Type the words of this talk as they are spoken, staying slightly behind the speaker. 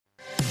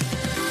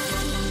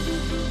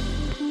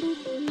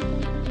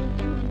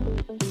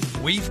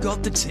We've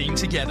got the team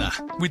together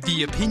with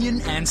the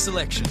opinion and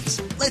selections.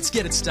 Let's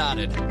get it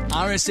started.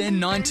 RSN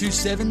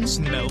 927's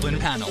Melbourne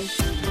panel.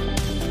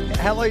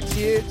 Hello to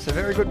you. It's a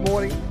very good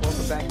morning.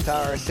 Welcome back to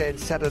RSN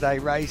Saturday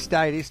Race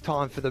Day. It is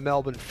time for the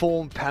Melbourne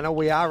Form panel.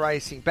 We are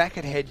racing back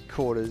at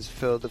headquarters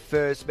for the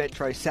first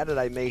Metro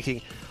Saturday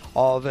meeting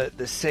of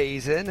the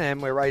season,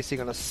 and we're racing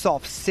on a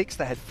soft 6.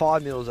 They had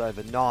 5 mils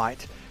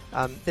overnight.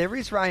 There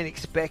is rain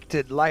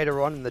expected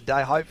later on in the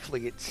day.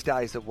 Hopefully it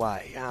stays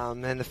away.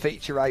 And the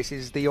feature race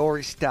is the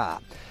Ori Star,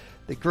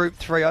 the Group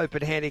 3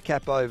 Open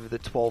Handicap over the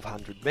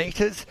 1,200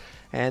 metres.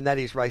 And that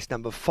is race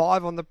number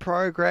 5 on the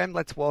program.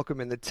 Let's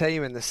welcome in the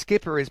team. And the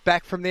skipper is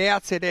back from the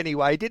outset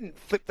anyway. He didn't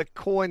flip the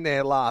coin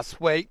there last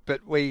week,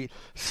 but we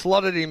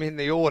slotted him in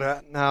the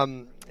order.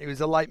 It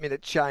was a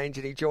late-minute change,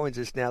 and he joins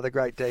us now, the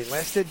great Dean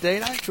Lester.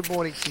 Dino, good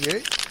morning to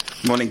you.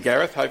 Morning,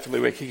 Gareth.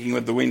 Hopefully we're kicking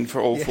with the win for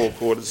all 4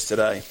 quarters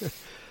today.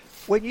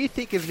 When you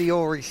think of the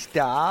Ori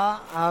Star,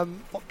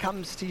 what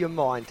comes to your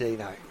mind,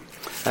 Dino?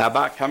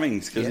 Bart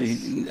Cummings, because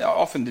he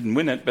often didn't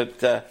win it, but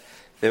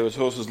there was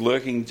horses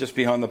lurking just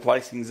behind the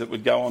placings that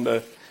would go on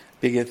to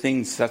bigger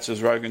things, such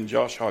as Rogan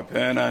Josh,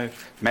 Hyperno,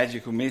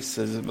 Magical Miss.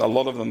 There's a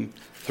lot of them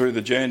through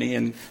the journey,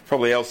 and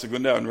probably El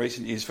Segundo in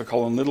recent years for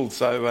Colin Little.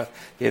 So,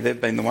 they've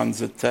been the ones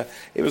that...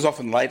 it was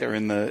often later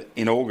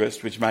in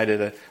August, which made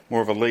it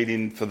more of a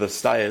lead-in for the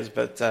stayers,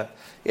 but...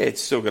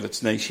 it's still got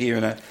its niche here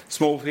in a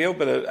small field,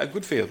 but a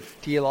good field.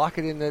 Do you like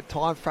it in the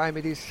time frame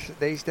it is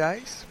these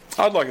days?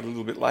 I'd like it a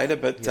little bit later,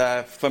 but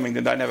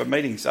Flemington don't have a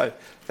meeting, so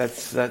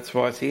that's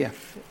why it's here.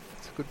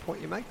 That's a good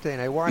point you make,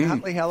 Dino. Warren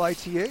Huntley, hello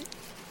to you.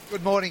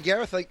 Good morning,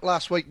 Gareth. I think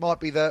last week might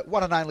be the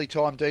one and only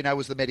time Dino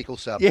was the medical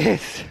sub.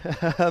 Yes.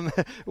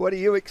 What are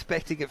you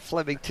expecting at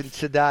Flemington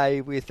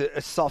today with a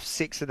soft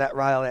 6 and that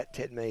rail at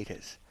 10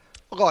 metres?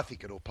 Look, I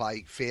think it'll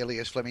play fairly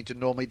as Flemington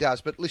normally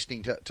does, but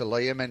listening to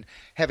Liam and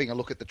having a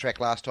look at the track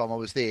last time I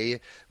was there,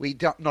 we're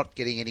not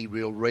getting any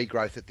real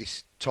regrowth at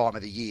this time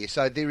of the year.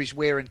 So there is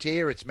wear and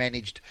tear. It's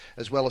managed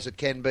as well as it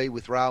can be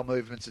with rail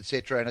movements,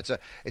 etc. And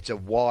it's a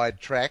wide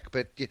track,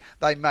 but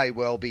they may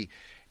well be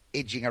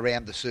edging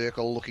around the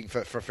circle looking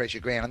for fresher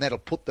ground, and that'll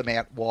put them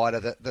out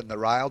wider than the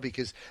rail,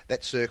 because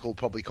that circle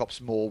probably cops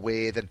more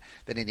wear than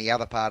any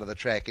other part of the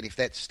track. And if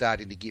that's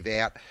starting to give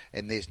out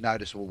and there's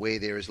noticeable wear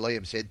there, as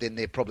Liam said, then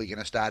they're probably going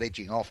to start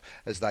edging off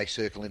as they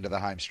circle into the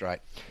home straight.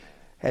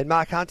 And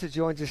Mark Hunter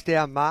joins us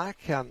now. Mark,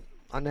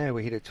 I know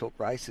we're here to talk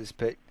races,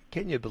 but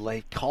can you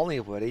believe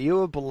Collingwood? Are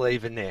you a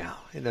believer now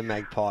in the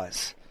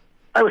Magpies?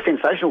 They were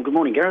sensational. Good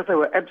morning, Gareth. They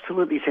were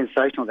absolutely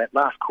sensational. That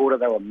last quarter,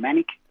 they were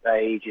manic.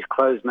 They just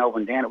closed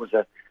Melbourne down. It was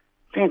a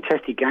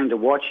fantastic game to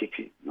watch.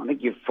 I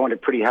think you find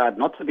it pretty hard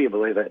not to be a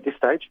believer at this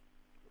stage.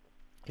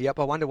 Yep,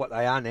 I wonder what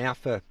they are now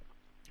for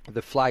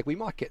the flag. We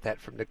might get that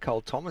from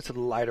Nicole Thomas a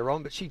little later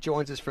on, but she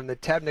joins us from the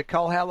tab.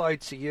 Nicole, hello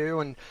to you.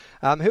 And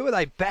who are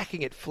they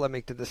backing at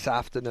Flemington this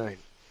afternoon?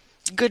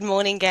 Good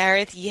morning,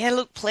 Gareth. Yeah,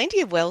 look,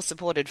 plenty of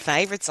well-supported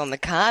favourites on the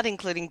card,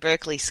 including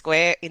Berkeley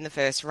Square in the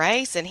first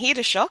race, and Here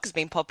to Shock has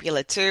been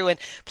popular too, and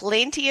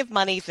plenty of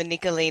money for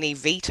Nicolini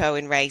Vito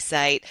in race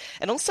 8,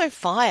 and also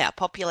Fire,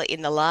 popular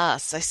in the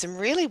last. So some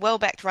really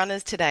well-backed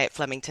runners today at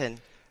Flemington.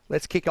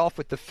 Let's kick off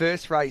with the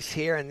first race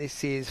here, and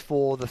this is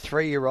for the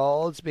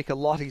 3-year-olds.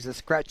 Michelotti's are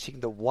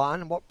scratching the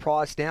 1. What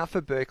price now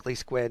for Berkeley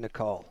Square,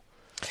 Nicole?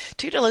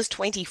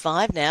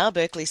 $2.25 now.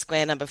 Berkeley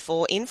Square number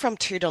 4 in from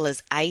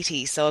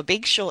 $2.80, so a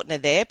big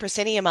shortener there.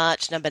 Presenia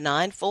March number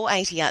 9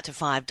 $4.80 out to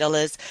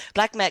 $5.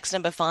 Black Max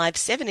number 5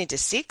 7 into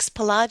 6.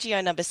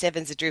 Pelagio number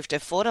 7's a drifter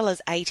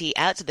 $4.80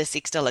 out to the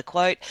 $6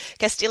 quote.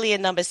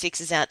 Castilian number 6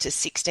 is out to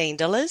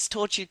 $16.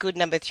 Torture Good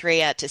number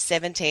 3 out to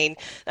 $17.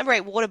 Number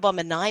 8 Water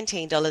Bomber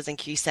 $19, and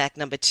Cusack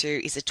number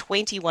 2 is a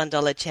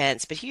 $21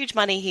 chance, but huge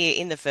money here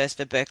in the first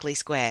for Berkeley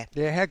Square.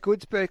 Yeah, how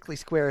good's Berkeley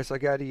Square as I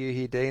go to you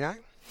here, Dino?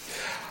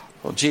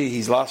 Well,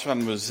 his last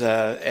run was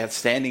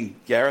outstanding,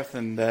 Gareth,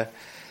 and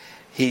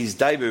his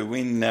debut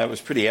win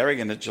was pretty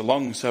arrogant at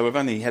Geelong, so we've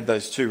only had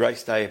those 2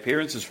 race day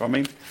appearances from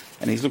him,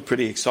 and he's looked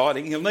pretty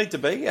exciting. He'll need to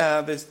be.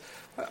 There's,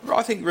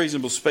 I think,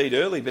 reasonable speed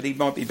early, but he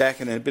might be back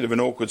in a bit of an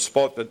awkward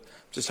spot, but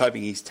just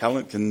hoping his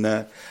talent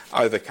can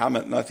overcome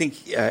it, and I think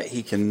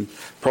he can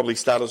probably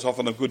start us off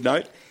on a good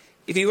note.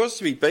 If he was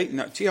to be beaten,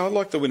 I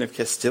like the win of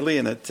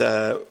Castilian at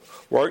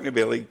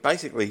Warwicknabeal. He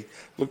basically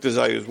looked as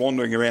though he was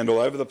wandering around all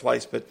over the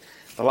place, but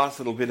the last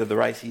little bit of the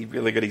race, he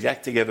really got his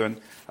act together,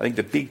 and I think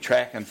the big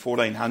track and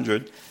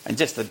 1400 and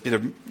just a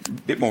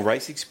bit more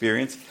race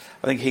experience,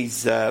 I think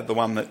he's the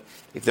one that,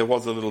 if there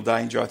was a little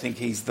danger, I think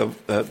he's the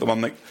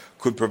one that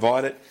could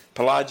provide it.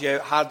 Pelagio,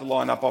 hard to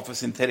line up off a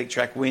synthetic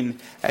track win,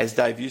 as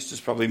Dave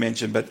Eustace probably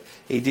mentioned, but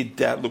he did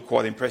look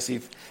quite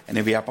impressive, and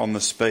he'll be up on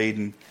the speed,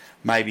 and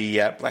maybe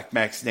Black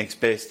Max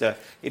next best,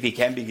 if he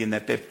can begin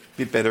that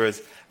bit better,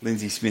 as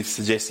Lindsay Smith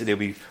suggested. He'll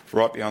be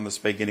right behind the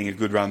speed getting a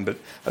good run, but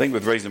I think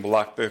with reasonable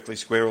luck, Berkeley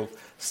Square will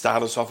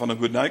start us off on a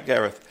good note,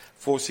 Gareth.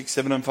 4, 6,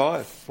 7 and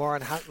 5.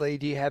 Warren Huntley,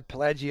 do you have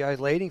Pelagio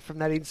leading from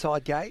that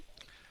inside gate?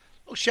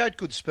 Well, showed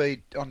good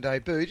speed on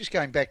debut. Just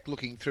going back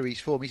looking through his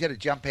form, he's had a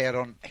jump out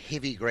on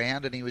heavy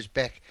ground, and he was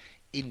back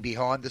in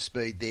behind the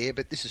speed there,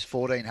 but this is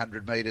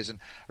 1,400 metres and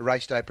a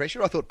race day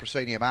pressure. I thought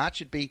Proscenium Arch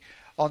would be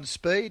on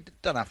speed.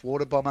 Don't know if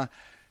Water Bomber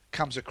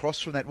comes across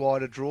from that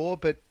wider draw,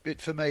 but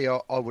for me,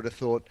 I would have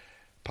thought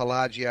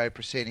Pelagio,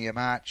 Proscenium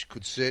Arch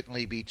could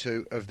certainly be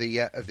two of the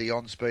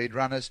on-speed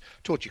runners.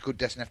 Torture Good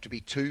doesn't have to be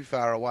too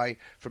far away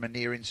from a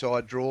near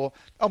inside draw.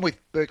 I'm with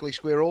Berkeley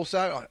Square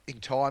also.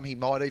 In time, he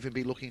might even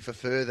be looking for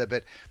further,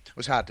 but it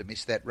was hard to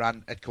miss that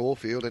run at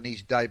Caulfield, and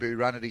his debut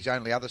run at his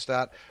only other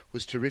start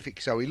was terrific.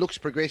 So he looks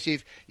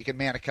progressive. You can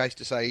mount a case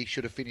to say he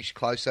should have finished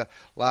closer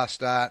last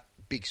start.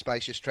 Big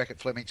spacious track at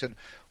Flemington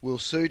will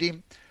suit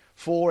him.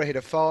 4 ahead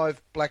of 5.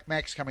 Black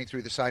Max coming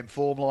through the same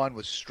form line,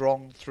 was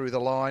strong through the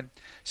line.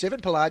 7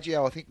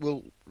 Pelagio, I think,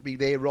 will be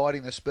there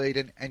riding the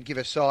speed and give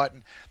a sight.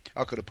 And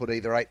I could have put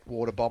either 8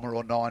 Water Bomber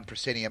or 9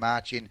 Proscenium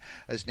Arch in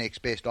as next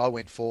best. I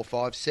went 4,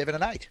 5, 7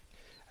 and 8.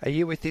 Are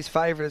you with this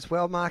favourite as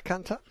well, Mark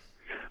Hunter?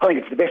 I think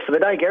it's the best for the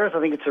day, Gareth. I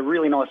think it's a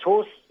really nice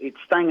horse. It's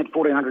staying at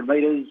 1,400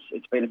 metres.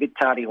 It's been a bit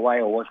tardy away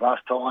it was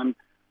last time.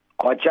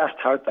 I just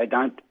hope they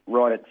don't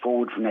ride it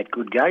forward from that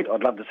good gate.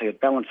 I'd love to see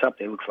it balance up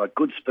there. It looks like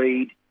good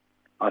speed.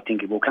 I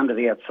think it will come to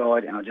the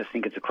outside, and I just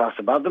think it's a class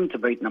above them to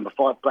beat number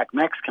 5, Black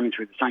Max, coming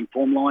through the same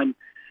form line.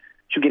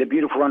 Should get a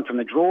beautiful run from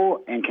the draw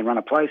and can run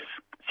a place.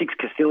 6,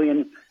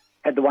 Castilian,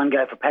 had the one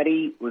go for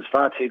Paddy, was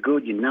far too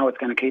good. You know it's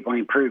going to keep on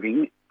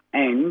improving,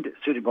 and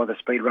suited by the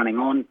speed running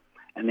on.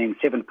 And then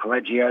 7,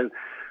 Pelagio.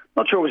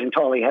 Not sure I was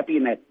entirely happy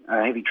in that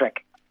heavy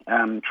track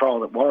trial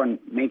that Warren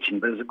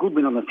mentioned, but it was a good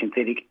win on the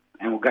synthetic,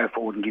 and we'll go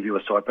forward and give you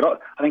a sight.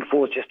 But I think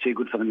 4 is just too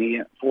good for them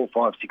here. 4,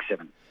 5, 6,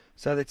 7.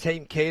 So the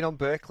team keen on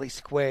Berkeley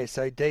Square.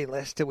 So Dean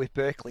Lester with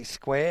Berkeley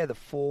Square, the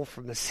 4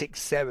 from the 6,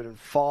 7 and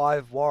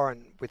 5.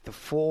 Warren with the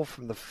 4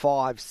 from the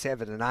 5,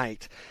 7 and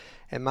 8.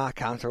 And Mark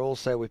Hunter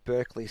also with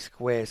Berkeley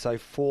Square. So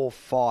 4,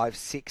 5,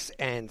 6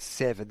 and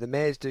 7. The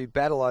mares do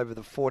battle over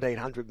the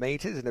 1,400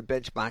 metres and a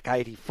benchmark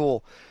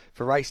 84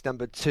 for race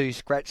number 2.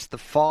 Scratch the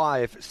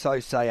 5, So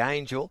Say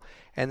Angel,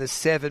 and the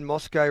 7,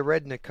 Moscow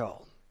Red,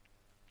 Nicole.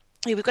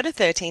 Yeah, we've got a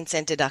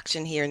 13-cent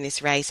deduction here in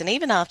this race, and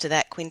even after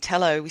that,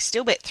 Quintello, we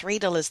still bet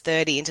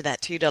 $3.30 into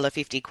that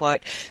 $2.50 quote.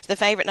 So the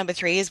favourite number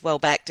 3 is well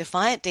back.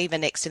 Defiant Diva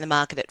next to the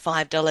market at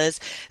 $5.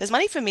 There's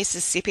money for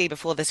Mississippi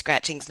before the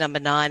scratchings, number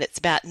 9. It's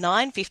about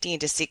 $9.50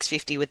 into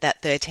 $6.50 with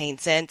that 13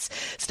 cents.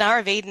 Star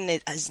of Eden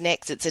is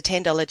next. It's a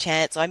 $10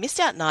 chance. So I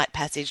missed out Night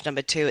Passage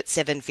number 2 at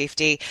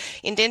 $7.50.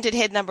 Indented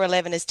Head number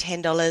 11 is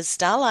 $10.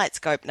 Starlight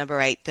Scope number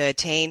 8,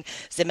 $13.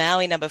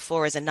 Zemaui number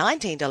 4 is a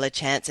 $19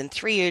 chance, and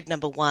 3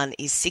 number 1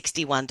 is $61.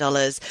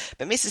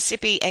 But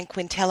Mississippi and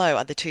Quintello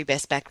are the 2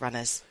 best back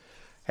runners.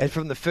 And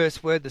from the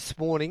first word this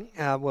morning,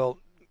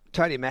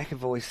 Tony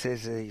McAvoy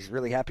says that he's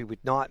really happy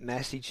with Night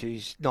Passage,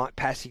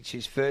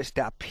 who's first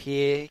up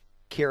here.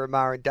 Kira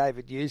Maher and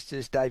David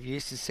Eustace. Dave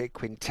Eustace said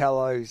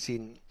Quintello's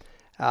in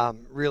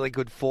really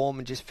good form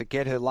and just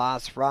forget her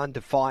last run.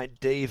 Defiant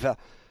Diva.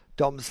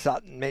 Dom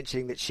Sutton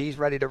mentioning that she's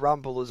ready to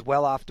rumble as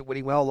well after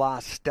winning well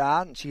last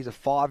start, and she's a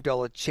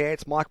 $5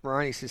 chance. Mike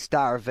Moroney says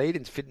Star of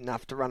Eden's fit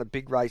enough to run a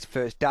big race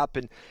first up,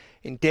 and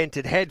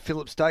Indented Head,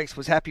 Philip Stokes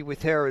was happy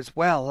with her as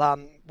well.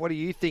 What are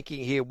you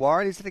thinking here,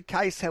 Warren? Is it a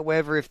case,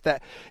 however, if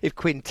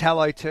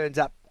Quintello turns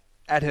up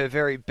at her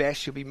very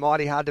best, she'll be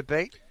mighty hard to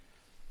beat?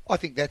 I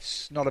think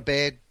that's not a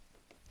bad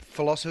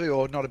philosophy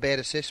or not a bad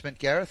assessment,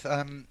 Gareth.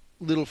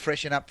 Little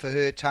freshen up for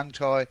her. Tongue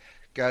Tie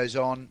goes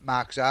on.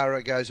 Mark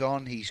Zara goes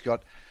on. He's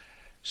got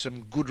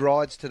some good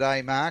rides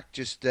today, Mark.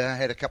 Just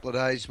had a couple of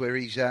days where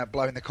he's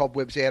blowing the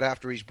cobwebs out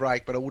after his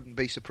break, but I wouldn't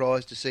be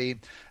surprised to see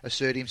him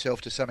assert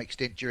himself to some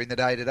extent during the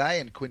day today,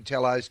 and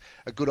Quintello's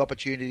a good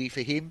opportunity for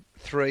him.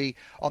 3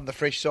 on the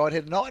fresh side.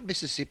 Had a 9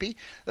 Mississippi.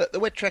 The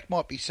wet track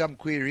might be some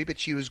query, but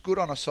she was good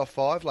on a soft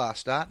 5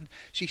 last start, and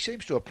she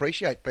seems to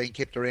appreciate being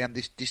kept around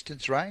this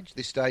distance range,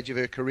 this stage of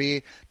her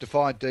career.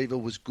 Defiant Diva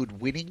was good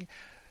winning.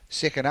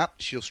 Second up,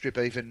 she'll strip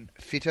even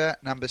fitter,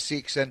 number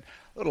 6, and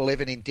little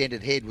 11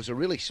 Indented Head was a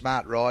really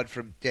smart ride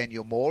from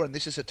Daniel Moore, and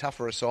this is a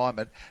tougher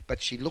assignment,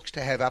 but she looks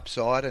to have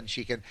upside, and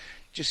she can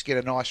just get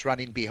a nice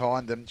run in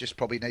behind them. Just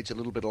probably needs a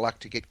little bit of luck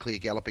to get clear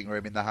galloping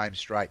room in the home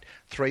straight.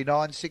 3,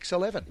 9, 6,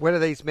 11. Where do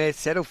these mares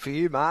settle for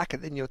you, Mark?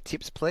 And then your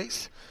tips,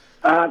 please.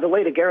 The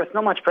leader, Gareth,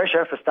 not much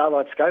pressure for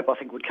Starlight Scope. I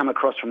think would come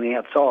across from the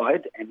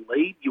outside and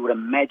lead. You would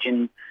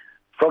imagine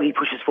Froggy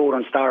pushes forward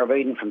on Star of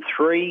Eden from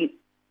 3.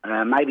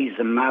 Maybe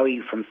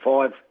Zemaui from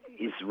 5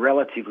 is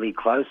relatively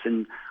close,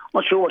 and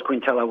I'm not sure what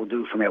Quintello will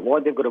do from out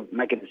wide. They've got to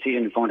make a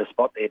decision and find a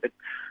spot there, but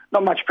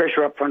not much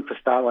pressure up front for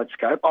Starlight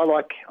Scope.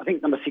 I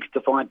think number 6,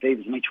 Defiant Diva,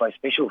 is an each-way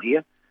special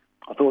here.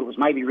 I thought it was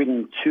maybe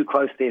ridden too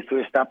close there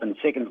first up, and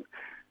second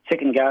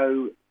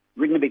go,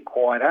 ridden a bit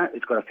quieter.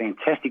 It's got a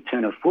fantastic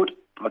turn of foot.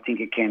 I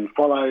think it can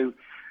follow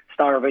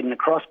Star of Eden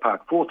across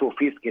Park 4th or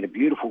 5th, get a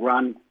beautiful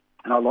run,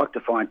 and I like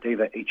Defiant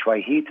Diva each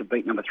way here to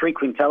beat number 3,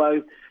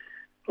 Quintello.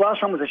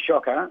 Last one was a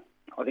shocker.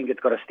 I think it's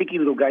got a sticky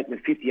little gate with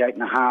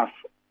 58.5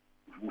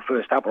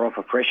 first up or off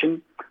a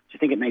freshen. I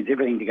think it needs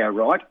everything to go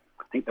right.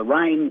 I think the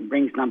rain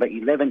brings number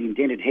 11,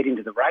 Indented Head,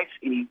 into the race.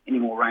 Any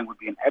more rain would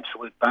be an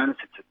absolute bonus.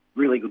 It's a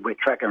really good wet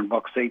tracker and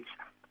box seats.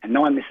 And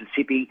 9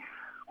 Mississippi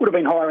would have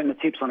been higher in the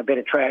tips on a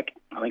better track.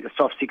 I think a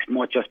soft 6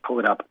 might just pull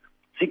it up.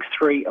 6,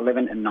 3,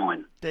 11 and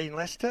 9. Dean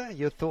Lester,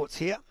 your thoughts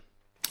here?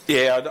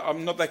 Yeah,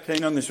 I'm not that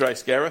keen on this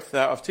race, Gareth.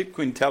 I've tipped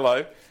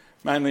Quintello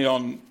mainly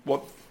on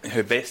what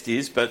her best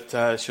is,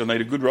 but she'll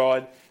need a good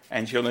ride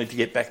and she'll need to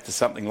get back to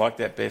something like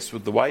that best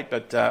with the weight.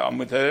 But I'm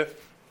with her.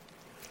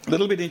 A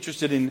little bit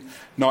interested in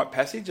Night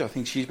Passage. I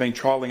think she's been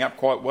trialling up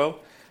quite well.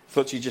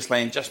 Thought she'd just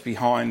land just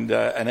behind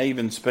an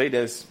even speed,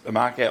 as the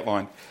mark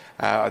outlined.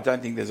 I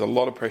don't think there's a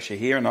lot of pressure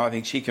here, and I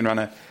think she can run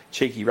a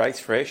cheeky race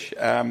fresh.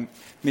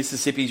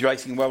 Mississippi's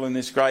racing well in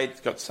this grade. It's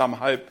got some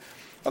hope.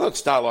 I thought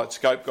Starlight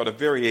Scope got a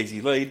very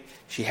easy lead.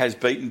 She has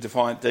beaten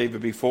Defiant Diva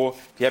before.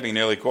 If you're having an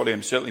early quality,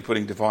 I'm certainly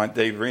putting Defiant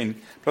Diva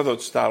in. But I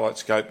thought Starlight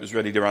Scope was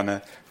ready to run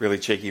a really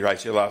cheeky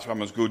race. The last one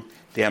was good,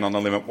 down on the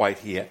limit weight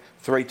here.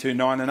 3, 2,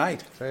 9 and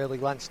 8. Early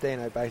lunch,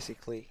 Dino,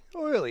 basically.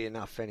 Early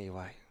enough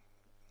anyway.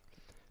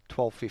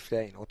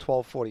 12.15 or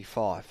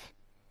 12.45.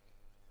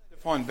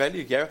 Find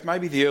value, Gareth.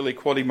 Maybe the early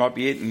quality might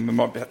be it, and we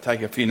might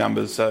take a few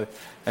numbers. So,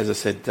 as I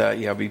said,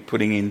 I'll be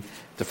putting in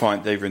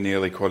Defiant Diva in the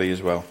early quality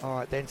as well. All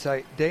right, then.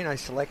 So, Dino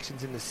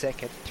selections in the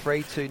second.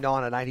 3, 2,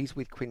 9 and 8. He's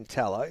with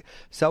Quintello.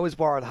 So is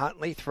Warren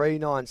Huntley. 3,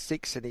 9,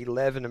 6 and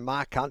 11. And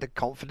Mark Hunter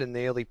confident in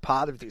the early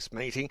part of this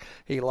meeting.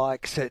 He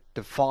likes it.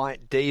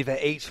 Defiant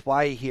Diva each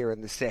way here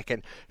in the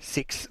second.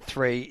 6,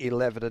 3,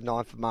 11 and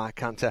 9 for Mark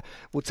Hunter.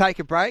 We'll take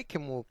a break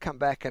and we'll come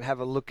back and have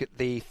a look at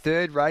the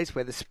third race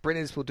where the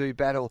sprinters will do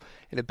battle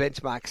in a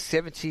benchmark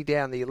 70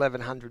 down the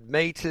 1100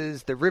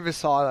 metres. The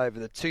Riverside over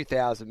the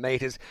 2000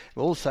 metres.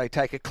 We'll also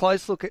take a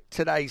close look at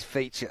today's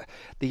feature,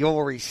 the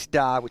Ori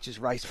Star, which is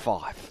race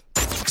 5.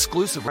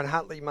 Exclusive. Warren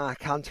Huntley,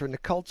 Mark Hunter and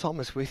Nicole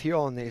Thomas with you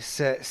on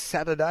this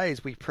Saturday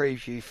as we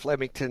preview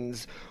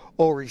Flemington's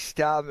Ori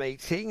Star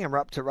meeting, and we're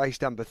up to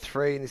race number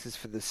 3, and this is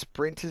for the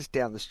sprinters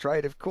down the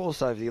straight, of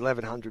course, over the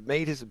 1100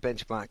 metres of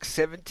benchmark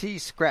 70.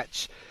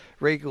 Scratch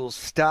Regal's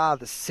Star,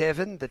 the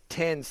 7, the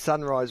 10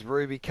 Sunrise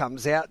Ruby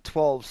comes out,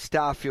 12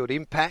 Starfield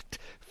Impact,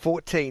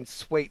 14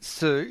 Sweet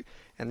Sue,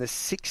 and the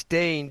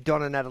 16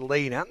 Donna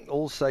Natalina.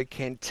 Also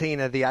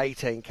Cantina, the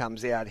 18,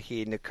 comes out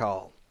here,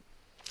 Nicole.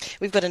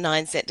 We've got a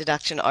 9-cent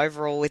deduction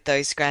overall with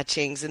those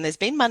scratchings, and there's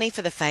been money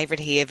for the favourite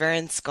here,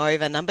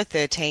 Verenskova, number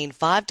 13,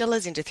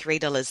 $5 into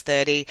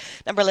 $3.30.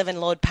 Number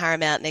 11, Lord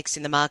Paramount, next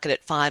in the market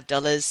at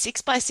 $5.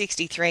 6 by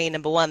 63,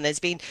 number 1. There's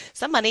been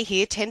some money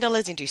here,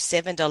 $10 into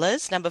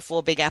 $7. Number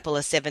 4, Big Apple,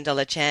 a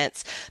 $7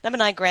 chance. Number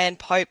 9, Grand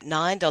Pope,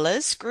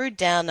 $9. Screwed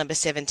Down, number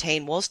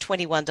 17, was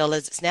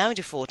 $21. It's now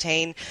into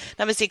 $14.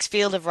 Number 6,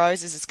 Field of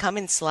Roses has come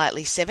in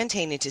slightly,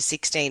 $17 into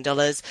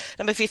 $16.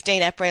 Number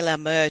 15, Après La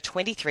Mer,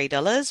 $23.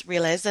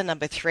 Realeza,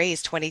 number 3,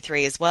 is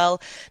 $23 as well.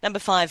 Number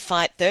 5,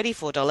 Fight,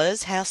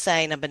 $34. House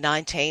A, number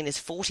 19, is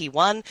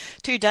 $41.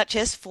 2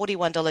 Duchess,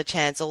 $41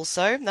 chance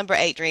also. Number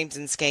 8, Dreams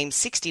and Schemes,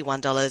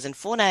 $61. And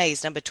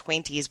Fournay's number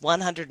 20 is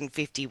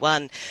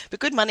 $151. But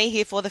good money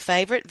here for the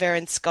favourite,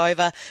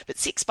 Verenskova. But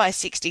 6 by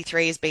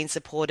 63 has been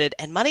supported,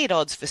 and money at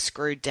odds for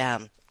Screwed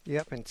Down.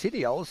 Yep, and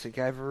Tiddy also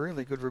gave a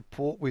really good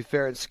report with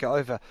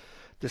Verenskova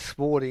this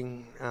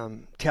morning,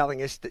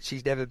 telling us that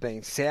she's never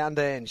been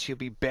sounder and she'll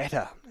be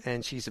better,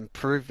 and she's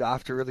improved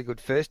after a really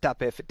good first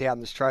up effort down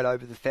the straight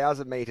over the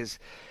 1,000 metres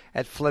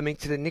at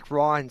Flemington. And Nick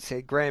Ryan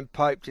said Grand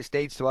Pope just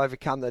needs to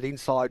overcome that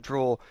inside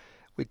draw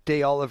with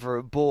D. Oliver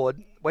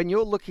aboard. When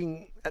you're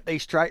looking at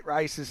these straight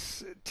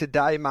races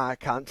today,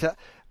 Mark Hunter,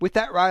 with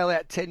that rail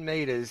out 10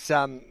 metres,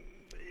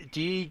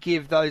 do you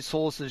give those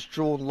horses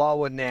drawn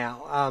lower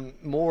now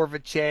more of a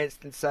chance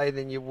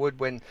than you would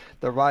when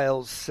the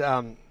rail's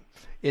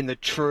in the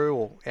true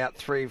or out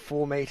 3 or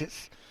 4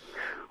 metres?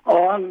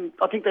 I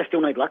think they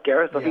still need luck,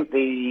 Gareth. I think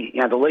the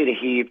leader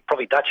here,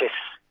 probably Duchess,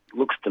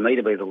 looks to me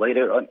to be the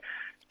leader.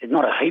 There's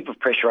not a heap of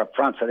pressure up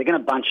front, so they're going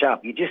to bunch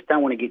up. You just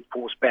don't want to get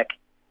forced back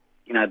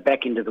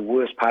into the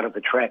worst part of the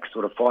track,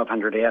 sort of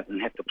 500 out,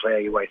 and have to plough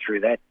your way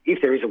through that,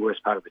 if there is a worse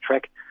part of the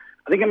track.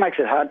 I think it makes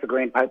it hard for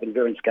Grand Pope and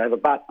Verenskova,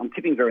 but I'm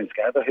tipping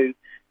Verenskova, who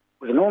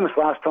was enormous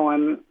last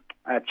time,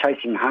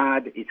 chasing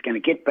hard. It's going to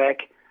get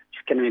back.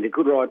 She's going to need a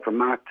good ride from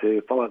Mark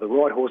to follow the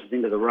right horses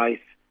into the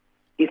race.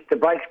 If the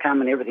breaks come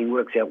and everything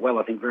works out well,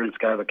 I think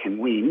Verenskova can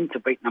win to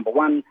beat number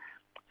 1,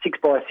 6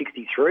 by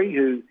 63,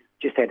 who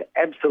just had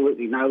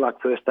absolutely no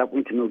luck first up.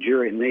 Went to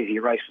Mildura in an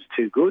easier race, was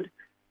too good.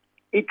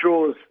 It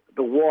draws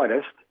the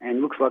widest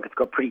and looks like it's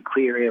got pretty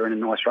clear air and a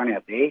nice run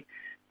out there.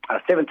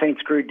 17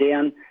 Screwed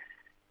Down.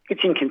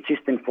 It's in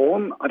consistent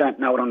form. I don't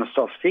know it on a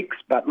soft 6,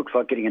 but looks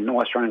like getting a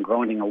nice run and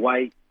grinding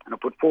away. And I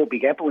put 4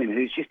 Big Apple in,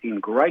 who's just in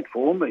great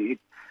form. It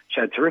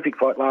showed terrific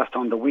fight last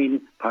time to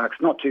win. Parks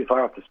not too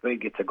far off the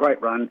speed, gets a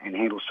great run and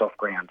handles soft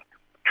ground.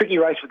 Tricky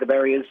race with the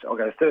barriers. I'll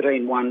go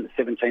 13, 1,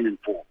 17 and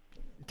 4.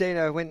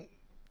 Dino, when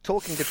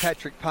talking to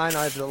Patrick Payne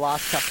over the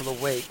last couple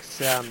of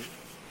weeks,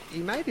 he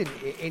made an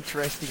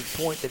interesting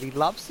point that he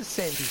loves to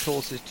send his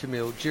horses to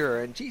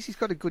Mildura, and geez, he's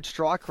got a good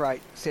strike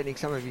rate sending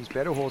some of his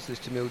better horses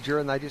to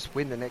Mildura, and they just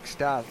win the next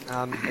start.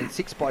 And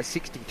 6 by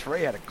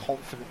 63 had a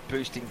confident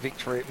boosting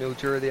victory at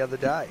Mildura the other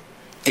day.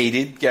 He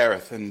did,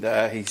 Gareth,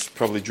 and he's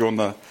probably drawn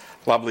the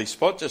lovely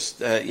spot.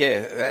 Just,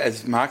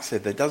 as Mark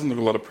said, there doesn't look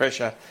a lot of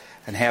pressure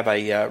and how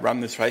they run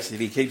this race. If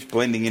he keeps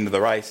blending into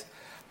the race,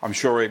 I'm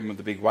sure even with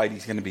the big weight,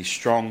 he's going to be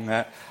strong.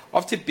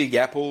 I've tipped Big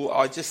Apple.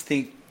 I just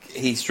think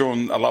he's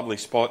drawn a lovely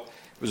spot.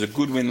 It was a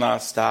good win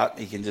last start.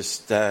 He can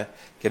just get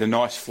a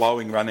nice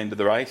flowing run into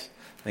the race.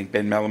 I think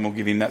Ben Melham will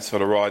give him that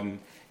sort of ride and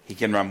he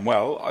can run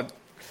well. I've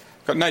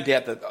got no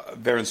doubt that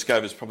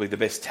Verenskova is probably the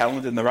best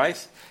talent in the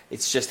race.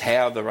 It's just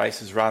how the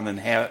race is run and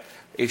how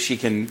if she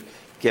can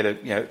get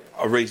a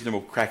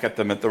reasonable crack at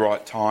them at the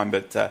right time.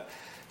 But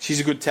she's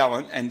a good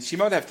talent and she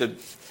might have to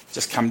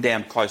just come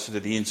down closer to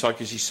the inside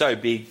because she's so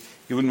big.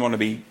 You wouldn't want to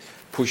be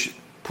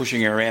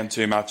pushing her around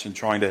too much and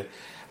trying to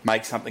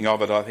make something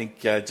of it. I think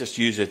just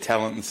use her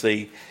talent and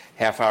see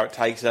how far it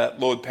takes her.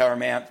 Lord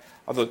Paramount,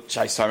 I thought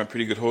Chase Home a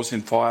pretty good horse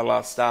in fire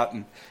last start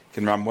and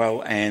can run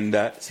well. And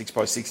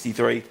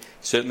 6x63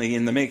 certainly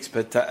in the mix.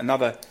 But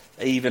another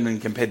even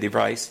and competitive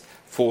race,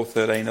 4,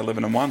 13,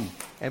 11 and 1.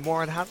 And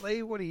Warren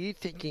Huntley, what are you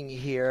thinking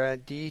here?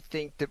 Do you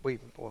think that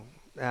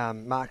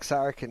Mark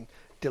Sarah can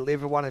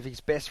deliver one of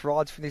his best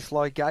rides from this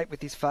low gate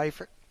with his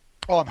favourite?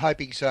 Oh, I'm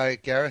hoping so,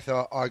 Gareth.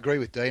 I agree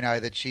with Dino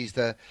that she's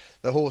the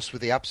horse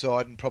with the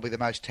upside and probably the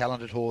most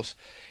talented horse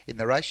in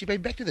the race. She's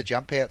been back to the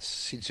jump outs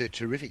since her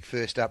terrific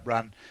first up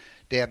run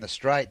down the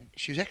straight.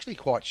 She was actually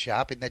quite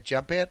sharp in that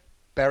jump out.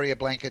 Barrier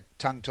blanket,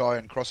 tongue tie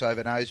and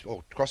crossover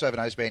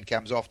noseband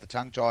comes off. The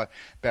tongue tie,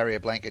 barrier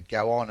blanket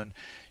go on, and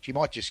she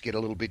might just get a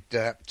little bit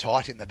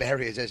tight in the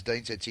barriers, as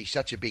Dean said. She's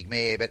such a big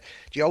mare, but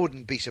I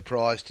wouldn't be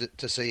surprised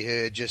to see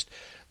her just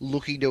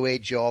looking to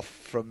edge off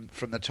from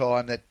the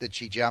time that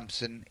she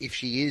jumps. And if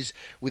she is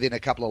within a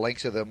couple of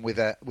lengths of them with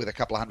a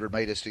couple of 100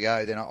 metres to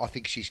go, then I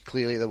think she's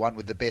clearly the one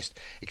with the best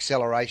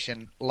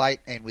acceleration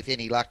late. And with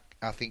any luck,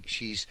 I think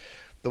she's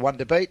the one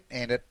to beat.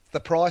 And at the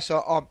price,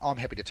 I'm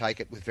happy to take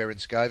it with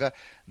Verenskova.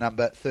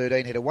 Number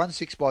 13 had a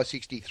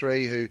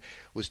 1/6x63 who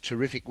was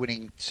terrific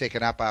winning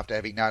second up after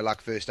having no luck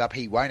first up.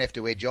 He won't have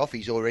to edge off.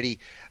 He's already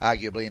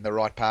arguably in the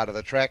right part of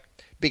the track.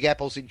 Big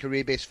Apple's in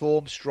career best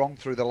form, strong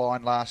through the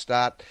line last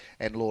start,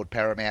 and Lord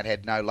Paramount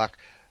had no luck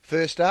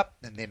first up,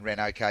 and then ran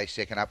okay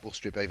second up. Will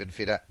strip even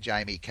fitter.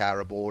 Jamie Carr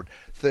aboard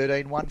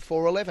 13, 1,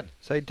 4, 11.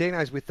 So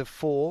Dino's with the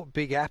 4,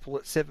 Big Apple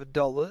at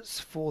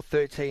 $7, 4,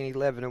 13,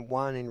 11 and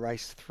 1 in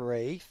race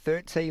 3,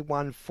 13,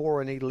 1,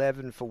 4 and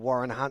 11 for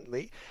Warren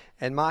Huntley,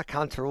 and Mark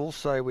Hunter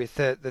also with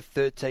the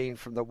 13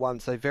 from the 1.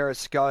 So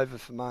Verenskova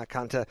for Mark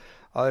Hunter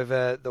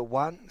over the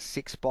 1,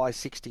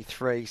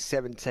 6x63,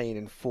 17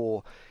 and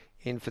 4.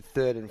 In for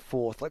third and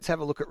fourth. Let's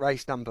have a look at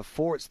race number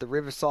 4. It's the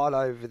Riverside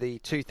over the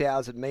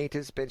 2,000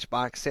 metres,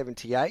 benchmark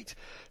 78.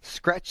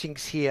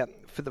 Scratchings here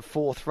for the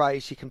fourth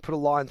race. You can put a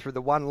line through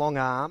the 1 long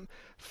arm,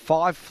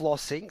 5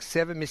 flossing,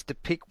 7 Mr.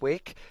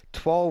 Pickwick,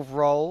 12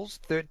 rolls,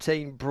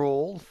 13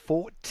 brawl,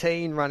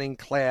 14 running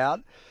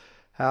cloud.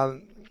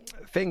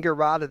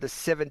 Fengarada, the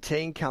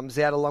 17 comes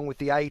out along with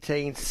the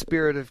 18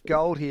 Spirit of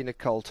Gold here,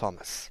 Nicole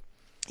Thomas.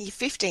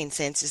 15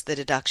 cents is the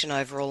deduction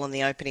overall on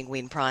the opening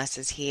win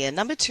prices here.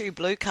 Number 2,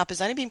 Blue Cup,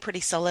 has only been pretty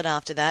solid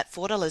after that.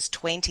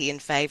 $4.20 in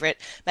favourite.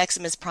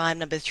 Maximus Prime,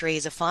 number 3,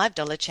 is a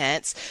 $5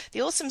 chance.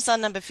 The Awesome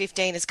Sun, number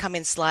 15, has come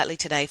in slightly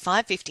today,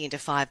 $5.50 into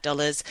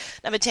 $5.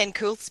 Number 10,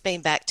 Coolth's been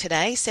back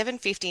today,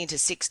 $7.50 into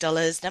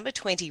 $6. Number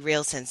 20,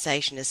 Real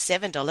Sensation, is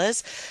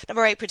 $7.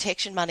 Number 8,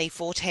 Protection Money,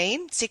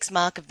 $14. 6,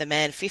 Mark of the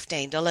Man,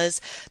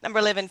 $15. Number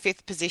 11,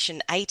 fifth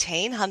position,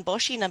 $18.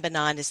 Hunboshi, number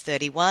 9, is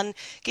 $31.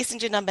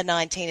 Kissinger, number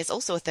 19, is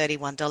also a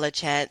 $31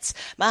 chance.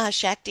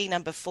 Mahashakti,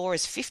 number 4,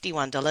 is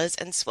 $51,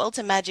 and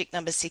Swelter Magic,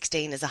 number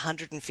 16, is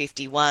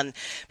 $151.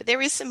 But there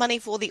is some money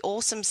for the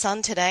Awesome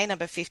Sun today,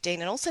 number 15,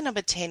 and also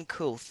number 10,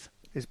 Coolth.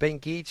 There's been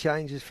gear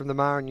changes from the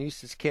Mara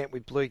Eustace camp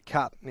with Blue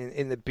Cup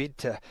in the bid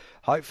to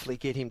hopefully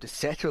get him to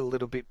settle a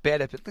little bit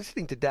better. But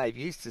listening to Dave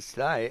Eustace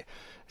today, it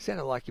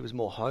sounded like he was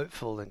more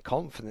hopeful and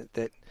confident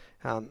that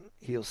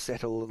he'll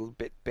settle a little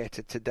bit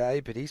better today.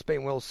 But he's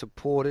been well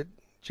supported.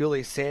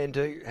 Julius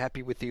Sandu,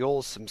 happy with the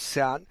Awesome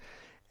Sun.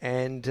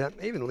 And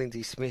even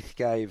Lindsay Smith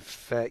gave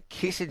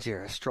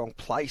Kissinger a strong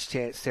place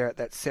chance there at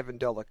that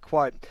 $7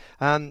 quote.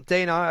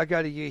 Dino, I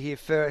go to you here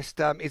first.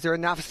 Is there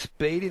enough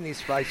speed in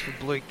this race for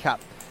Blue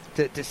Cup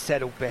to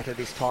settle better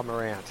this time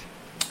around?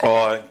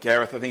 Oh,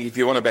 Gareth, I think if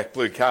you want to back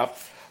Blue Cup,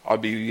 I'd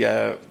be,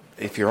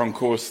 if you're on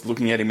course,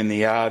 looking at him in the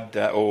yard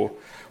or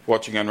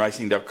watching on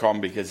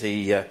racing.com because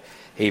he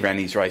ran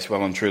his race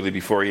well and truly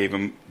before he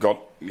even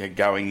got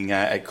going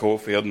at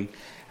Caulfield. And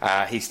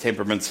his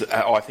temperament's,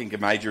 I think, a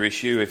major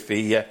issue. If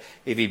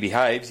he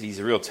behaves, he's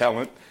a real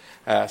talent.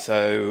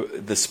 So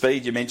the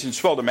speed you mentioned,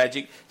 Swelter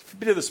Magic, a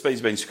bit of the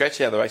speed's been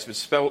scratched out of the race,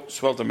 but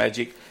Swelter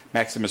Magic,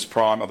 Maximus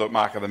Prime, I thought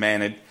Mark of the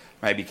Man had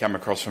maybe come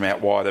across from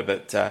out wider.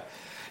 But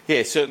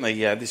certainly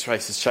this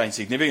race has changed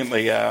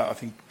significantly. I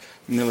think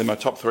nearly my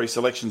top 3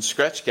 selections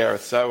scratched,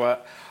 Gareth. So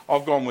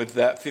I've gone with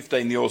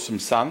 15, the Awesome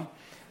Sun.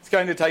 It's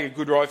going to take a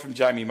good ride from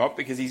Jamie Mott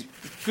because he's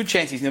good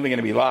chance he's nearly going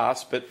to be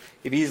last. But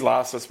if he is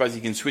last, I suppose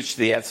he can switch to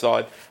the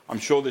outside. I'm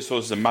sure this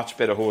horse is a much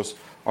better horse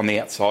on the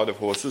outside of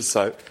horses.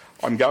 So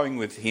I'm going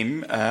with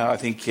him. I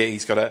think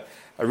he's got a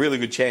really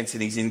good chance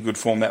and he's in good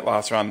form. That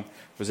last run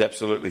was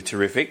absolutely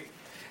terrific.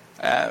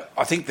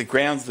 I think the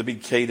ground's the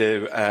big key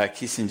to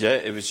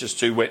Kissinger. It was just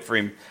too wet for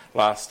him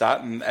last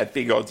start, and at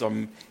big odds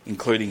I'm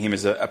including him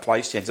as a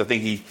place chance. I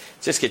think he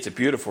just gets a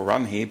beautiful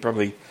run here,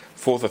 probably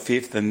 4th or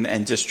 5th,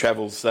 and just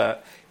travels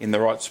in the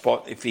right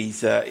spot if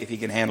he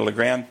can handle the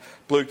ground.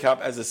 Blue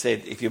Cup, as I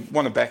said, if you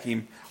want to back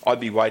him, I'd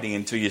be waiting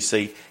until you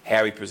see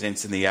how he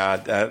presents in the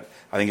yard.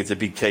 I think it's a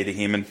big key to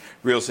him, and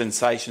Real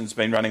Sensation's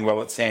been running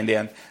well at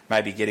Sandown.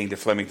 Maybe getting to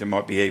Flemington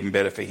might be even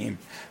better for him.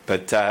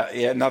 But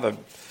another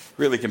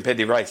really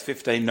competitive race,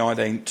 15,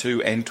 19,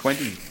 2 and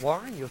 20.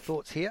 Warren, your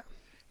thoughts here?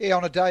 Yeah,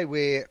 on a day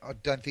where I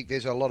don't think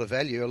there's a lot of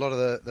value, a lot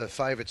of the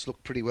favourites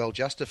look pretty well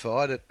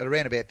justified. At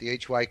around about the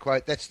each-way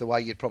quote, that's the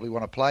way you'd probably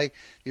want to play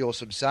the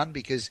Awesome Sun,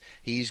 because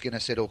he is going to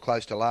settle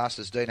close to last,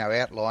 as Dino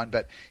outlined,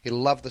 but he'll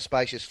love the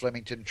spacious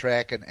Flemington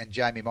track, and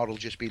Jamie Mott will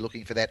just be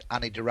looking for that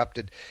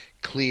uninterrupted,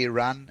 clear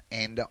run.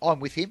 And I'm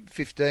with him,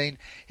 15.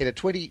 Hit a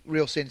 20,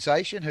 Real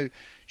Sensation, who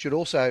should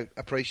also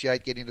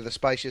appreciate getting to the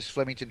spacious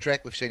Flemington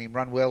track. We've seen him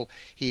run well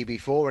here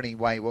before, and he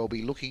may well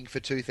be looking for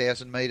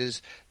 2,000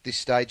 metres this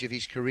stage of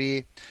his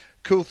career.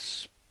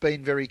 Kuth's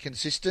been very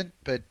consistent,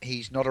 but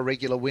he's not a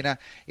regular winner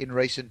in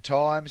recent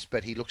times,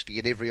 but he looks to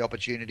get every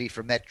opportunity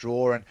from that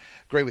draw. And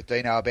agree with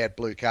Dino about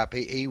Blue Cup.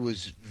 He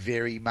was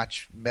very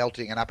much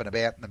melting and up and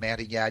about in the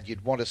mounting yard.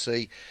 You'd want to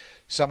see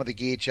some of the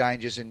gear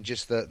changes and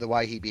just the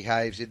way he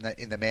behaves in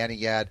the mounting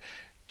yard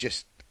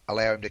just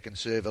allow him to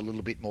conserve a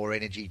little bit more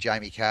energy.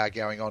 Jamie Carr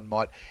going on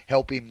might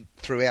help him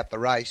throughout the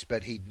race,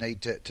 but he'd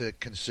need to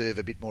conserve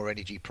a bit more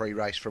energy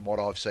pre-race from what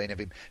I've seen of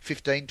him.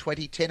 15,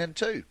 20, 10 and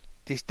 2.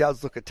 This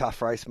does look a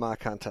tough race,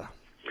 Mark Hunter.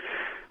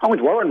 I'm with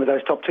Warren with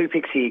those top two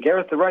picks here,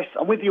 Gareth. The race,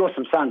 I'm with the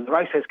Awesome Sun. The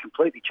race has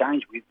completely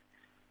changed with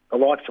the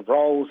likes of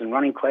Rolls and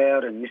Running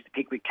Cloud and Mr.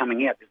 Pickwick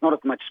coming out. There's not as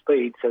much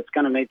speed, so it's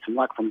going to need some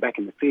luck from back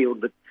in the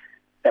field, but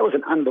that was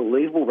an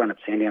unbelievable run at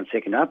Sandown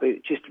second up.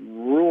 It just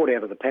roared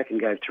out of the pack and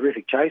gave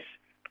terrific chase.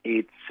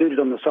 It's suited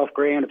on the soft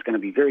ground. It's going to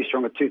be very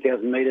strong at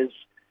 2,000 metres.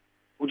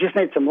 We'll just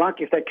need some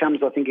luck. If that comes,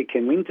 I think it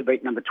can win to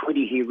beat number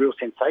 20 here, Real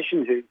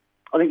Sensation, who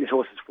I think this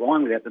horse is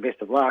flying without the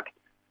best of luck,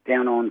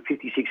 down on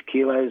 56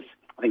 kilos.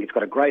 I think it's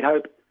got a great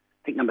hope.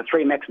 I think number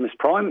 3, Maximus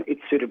Prime,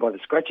 it's suited by the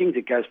scratchings.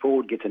 It goes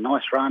forward, gets a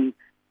nice run,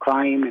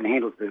 claim, and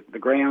handles the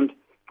ground.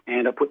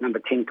 And I put number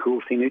 10,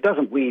 Cool Thing, who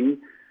doesn't win,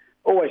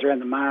 always around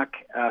the mark.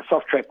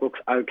 Soft track looks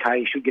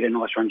okay. Should get a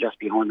nice run just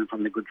behind them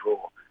from the good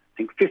draw. I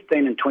think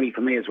 15 and 20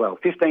 for me as well.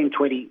 15,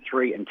 20,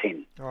 3 and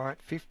 10. All right,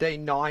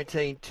 15,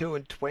 19, 2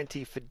 and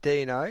 20 for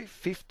Dino.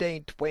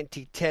 15,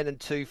 20, 10 and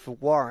 2 for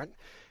Warren.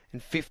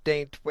 And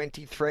 15,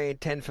 20, 3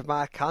 and 10 for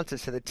Mark Hunter.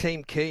 So the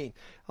team keen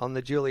on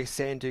the Julius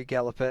Sandu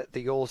galloper,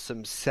 the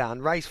Awesome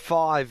Sun. Race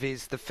 5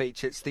 is the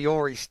feature. It's the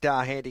Ori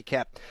Star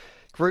Handicap.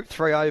 Group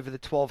 3 over the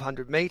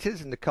 1,200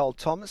 metres. And Nicole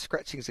Thomas,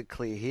 scratchings are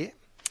clear here.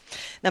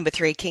 Number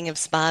 3, King of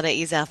Sparta,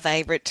 is our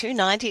favourite.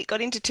 $2.90. It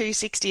got into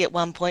 $2.60 at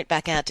one point,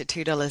 back out to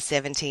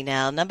 $2.70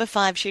 now. Number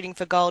 5, Shooting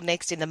for Gold,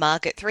 next in the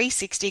market.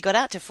 $3.60, got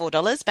out to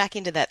 $4, back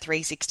into that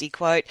 $3.60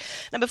 quote.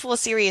 Number 4,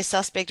 Serious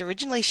Suspect,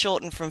 originally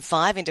shortened from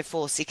 $5 into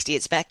 $4.60.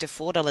 It's back to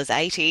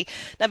 $4.80.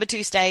 Number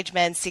 2, Stage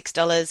Man, $6.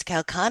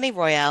 Kalkani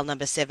Royale,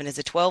 number 7, is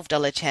a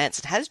 $12 chance.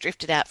 It has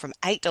drifted out from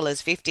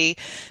 $8.50.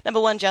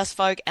 Number 1, Just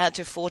Folk, out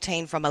to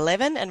 $14 from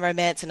 $11. And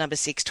Romancer, number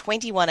 6,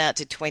 $21 out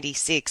to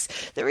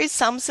 $26. There is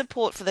some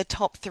support for the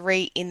top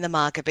 3 in the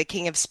market, but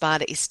King of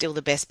Sparta is still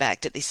the best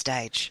backed at this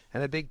stage.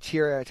 And a big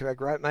cheerio to our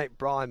great mate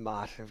Brian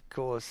Mart. Of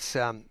course,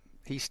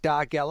 he's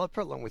star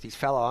galloper along with his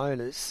fellow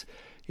owners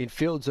in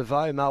Fields of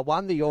Omar.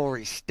 Won the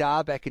Ori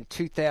Star back in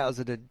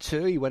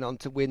 2002. He went on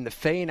to win the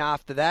Fiend.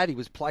 After that, he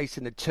was placed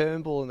in the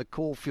Turnbull in the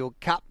Caulfield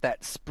Cup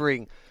that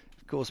spring,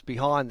 of course,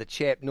 behind the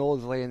champ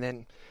Northerly, and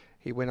then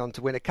he went on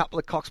to win a couple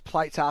of Cox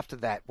Plates after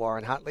that,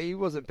 Warren Huntley. He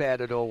wasn't bad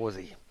at all, was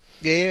he?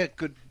 Yeah,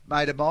 good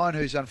mate of mine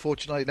who's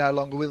unfortunately no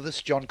longer with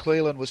us, John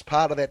Cleland, was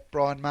part of that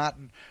Brian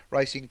Martin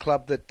racing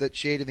club that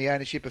shared in the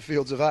ownership of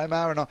Fields of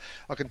Omar. And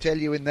I can tell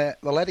you in the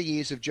latter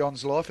years of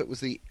John's life, it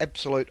was the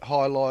absolute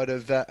highlight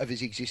of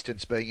his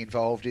existence being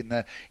involved in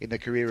the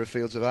career of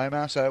Fields of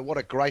Omar. So what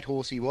a great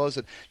horse he was.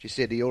 And as you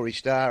said, the Ori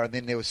Star, and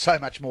then there was so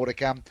much more to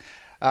come.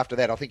 After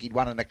that, I think he'd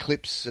won an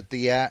Eclipse at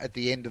the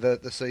end of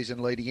the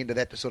season leading into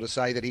that to sort of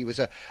say that he was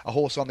a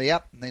horse on the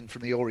up. And then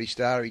from the Ori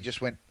Star, he just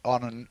went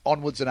on and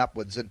onwards and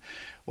upwards. And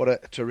what a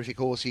terrific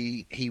horse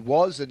he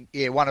was. And,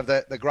 yeah, one of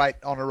the great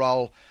honour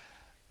roll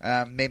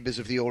members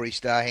of the Ori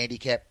Star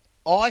Handicap.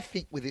 I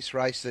think with this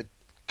race that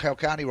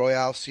Kalkani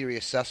Royale,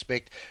 Serious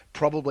Suspect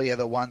probably are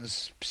the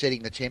ones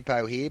setting the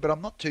tempo here, but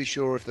I'm not too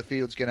sure if the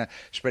field's going to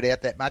spread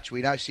out that much.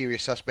 We know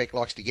Serious Suspect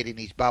likes to get in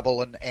his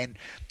bubble, and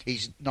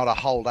he's not a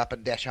hold up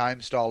and dash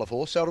home style of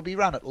horse, so it'll be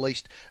run at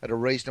least at a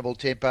reasonable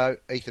tempo.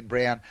 Ethan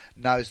Brown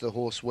knows the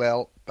horse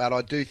well, but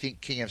I do think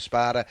King of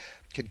Sparta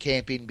can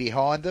camp in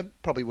behind them.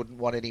 Probably wouldn't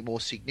want any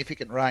more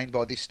significant rain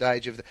by this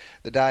stage of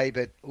the day,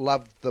 but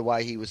loved the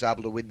way he was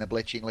able to win the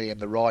Bletchingley and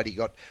the ride he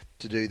got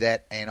to do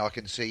that, and I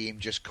can see him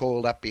just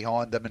coiled up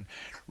behind them and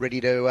ready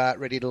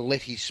to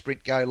let his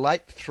sprint go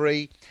late.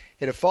 3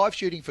 head of 5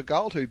 Shooting for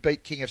Gold, who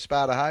beat King of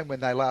Sparta home when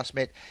they last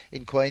met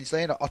in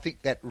Queensland. I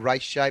think that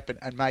race shape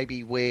and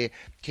maybe where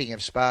King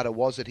of Sparta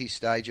was at his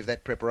stage of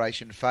that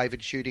preparation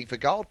favoured Shooting for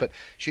Gold, but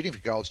Shooting for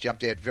Gold's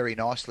jumped out very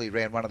nicely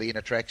around one of the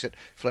inner tracks at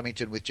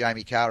Flemington with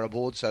Jamie Carr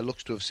aboard, so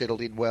looks to have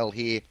settled in well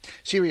here.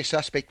 Serious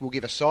Suspect will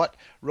give a sight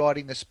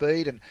riding the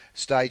speed, and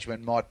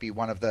Stageman might be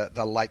one of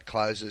the late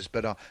closers,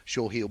 but I'm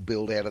sure he'll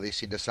build out of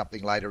this into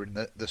something later in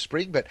the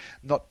spring, but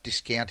not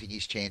discounting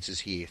his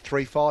chances here.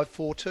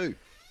 3-5-4-2.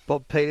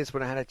 Bob Peters,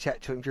 when I had a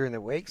chat to him during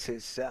the week,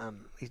 says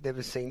he's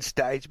never seen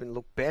Stageman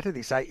look better.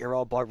 This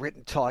 8-year-old by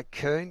Written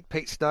Tycoon.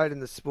 Pete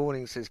Snowden this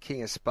morning says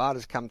King of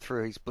Sparta's come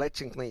through his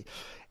Bletchingly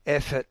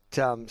effort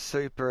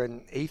super,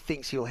 and he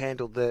thinks he'll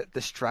handle the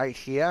straight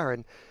here.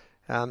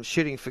 And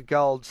Shooting for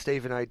Gold,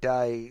 Stephen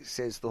O'Day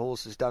says the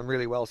horse has done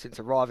really well since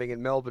arriving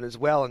in Melbourne as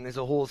well, and there's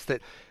a horse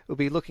that will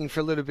be looking for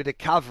a little bit of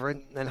cover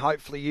and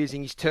hopefully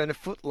using his turn of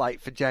foot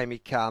late for Jamie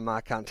Carr,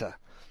 Mark Hunter.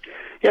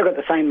 Yeah, I've got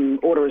the same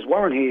order as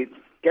Warren here.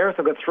 Gareth,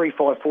 I've got 3,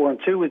 5, 4 and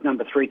 2 with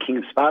number 3, King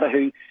of Sparta,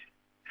 who,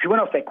 if you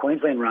went off that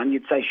Queensland run,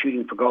 you'd say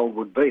Shooting for Gold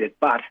would beat it.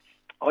 But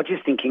I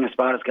just think King of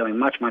Sparta's going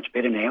much, much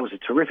better now. It was a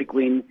terrific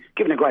win,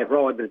 given a great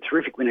ride, but a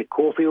terrific win at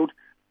Caulfield.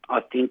 I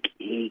think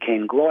he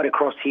can glide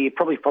across here,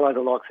 probably follow the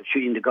likes of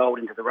Shooting to Gold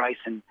into the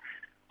race, and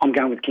I'm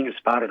going with King of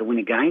Sparta to win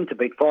again, to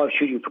beat 5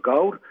 Shooting for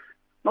Gold.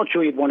 Not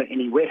sure you'd want it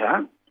any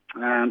wetter.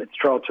 It's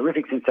trialled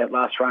terrific since that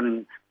last run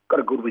and got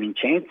a good winning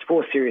chance.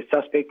 4 Serious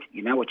Suspect,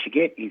 you know what you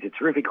get. He's a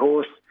terrific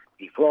horse.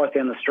 He flies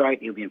down the straight.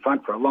 He'll be in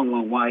front for a long,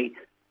 long way.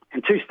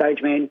 And 2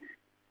 Stageman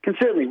can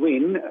certainly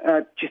win.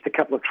 Just a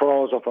couple of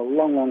trials off a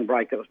long, long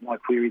break. That was my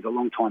query, the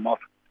long time off.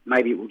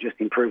 Maybe it will just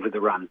improve with the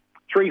run.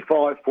 3,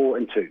 5, 4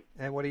 and 2.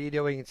 And what are you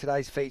doing in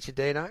today's feature,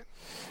 Dino?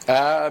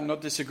 I'm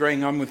not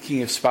disagreeing. I'm with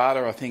King of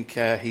Sparta. I think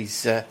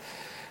he's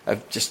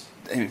just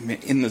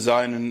in the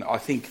zone, and I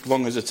think as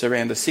long as it's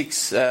around a 6,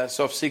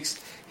 soft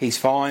 6, he's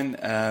fine.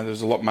 There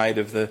was a lot made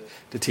of the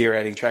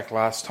deteriorating track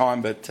last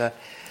time, but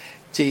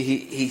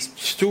he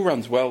still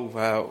runs well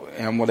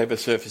on whatever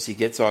surface he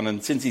gets on,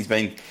 and since he's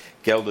been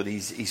gelded,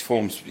 his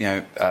form's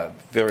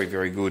very,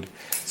 very good.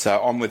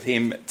 So I'm with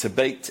him to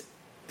beat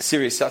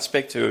Serious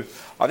Suspect, who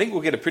I think will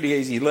get a pretty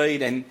easy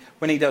lead, and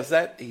when he does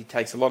that, he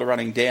takes a lot of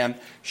running down.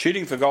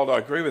 Shooting for Gold, I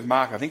agree with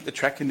Mark. I think the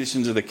track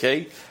conditions are the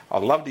key. I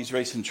loved his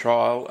recent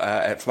trial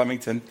at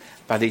Flemington,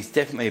 but he's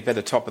definitely a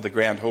better top of the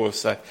ground horse,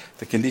 so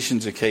the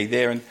conditions are key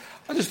there. And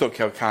I just thought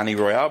Calcani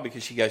Royale,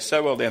 because she goes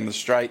so well down the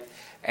straight,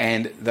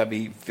 and they'll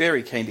be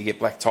very keen to get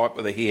black type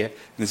with her here, and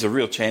there's a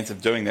real chance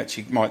of doing that.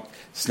 She might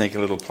sneak a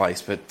little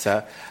place,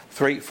 but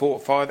 3, 4,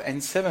 5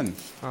 and 7.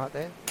 All right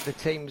then, the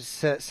team's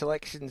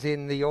selections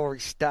in the Ori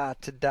Star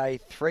today: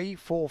 3,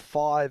 4,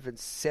 5 and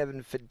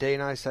 7 for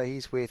Dino, so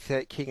he's with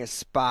King of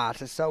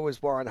Sparta. So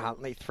was Warren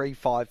Huntley, 3,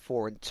 5,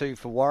 4 and 2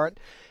 for Warren,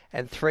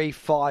 and 3,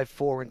 5,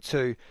 4 and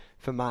 2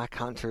 for Mark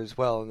Hunter as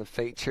well in the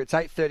feature. It's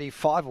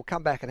 8:35. We'll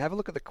come back and have a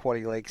look at the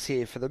quaddy legs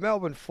here for the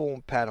Melbourne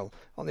Form panel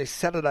on this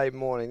Saturday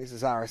morning. This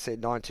is RSN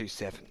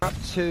 927. Up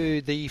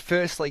to the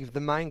first leg of the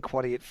main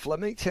quaddy at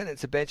Flemington.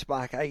 It's a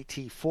benchmark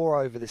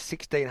 84 over the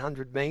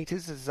 1,600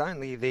 metres. There's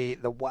only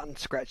the one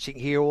scratching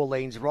here.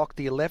 Orleans Rock.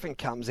 The 11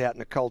 comes out,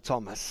 Nicole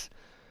Thomas.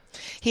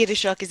 Here to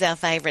Shock is our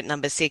favourite,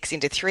 number 6,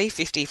 into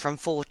 $3.50 from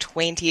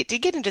 $4.20. It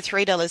did get into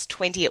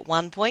 $3.20 at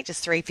one point,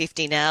 just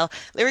 $3.50 now.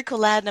 Lyrical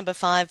Lad, number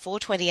 5,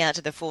 $4.20 out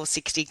to the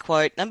 $4.60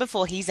 quote. Number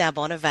 4, He's Our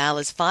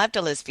Bonnevale, is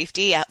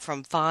 $5.50 out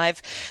from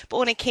 $5.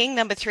 Born a King,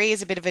 number 3,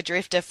 is a bit of a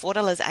drifter,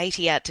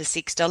 $4.80 out to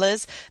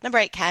 $6. Number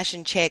 8, Cash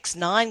and Checks,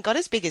 9, got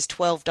as big as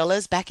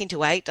 $12, back into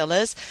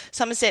 $8.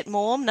 Somerset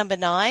Morm, number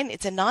 9,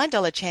 it's a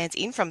 $9 chance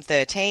in from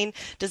 13.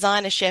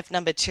 Designer Chef,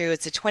 number 2,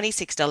 it's a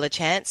 $26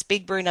 chance.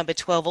 Big Brew, number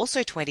 12,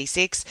 also 26.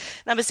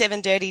 Number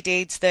 7, Dirty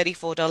Deeds,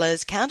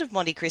 $34. Count of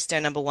Monte Cristo,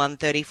 number 1,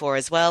 $34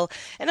 as well.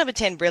 And number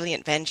 10,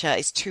 Brilliant Venture,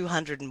 is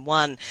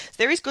 $201.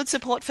 There is good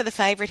support for the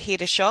favourite Here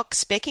to Shock,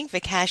 specking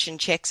for Cash and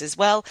Checks as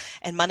well,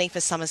 and money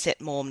for Somerset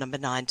Morm, number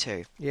 9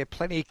 too. Yeah,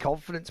 plenty of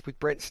confidence with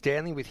Brent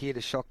Stanley with Here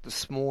to Shock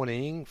this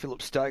morning.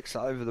 Philip Stokes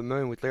over the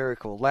moon with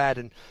Lyrical Lad,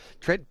 and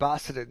Trent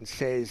Busserton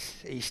says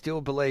he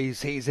still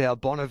believes He's Our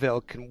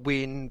Bonneville can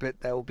win, but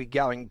they'll be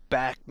going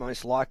back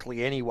most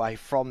likely anyway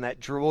from that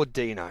draw,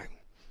 Dino.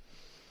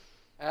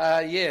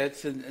 Yeah,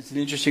 it's an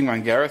interesting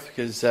one, Gareth,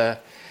 because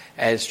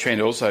as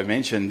Trent also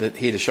mentioned, that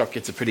Here to Shock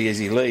gets a pretty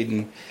easy lead,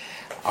 and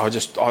I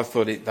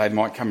thought they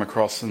might come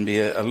across and be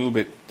a little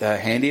bit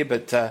handier,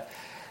 but yeah,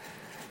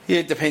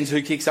 it depends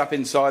who kicks up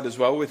inside as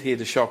well with Here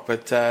to Shock,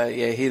 but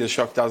yeah, Here to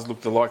Shock does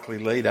look the likely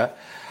leader.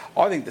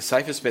 I think the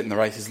safest bet in the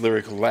race is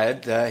Lyrical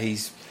Lad.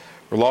 He's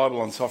reliable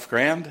on soft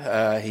ground.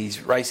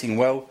 He's racing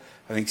well.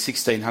 I think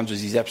 1,600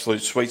 is his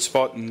absolute sweet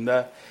spot, and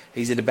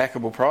he's at a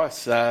backable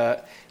price.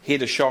 Here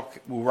to Shock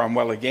will run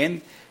well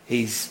again.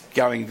 He's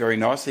going very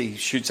nicely. He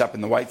shoots up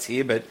in the weights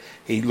here, but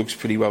he looks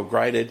pretty well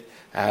graded.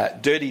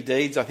 Dirty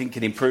Deeds, I think,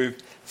 can improve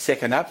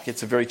second up,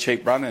 gets a very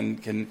cheap run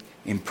and can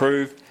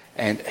improve.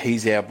 And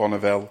He's Our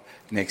Bonneville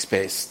next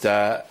best.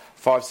 5,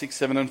 6,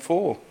 7 and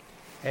 4.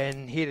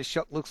 And Here to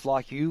Shock looks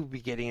like you'll be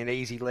getting an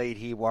easy lead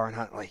here, Warren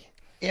Huntley.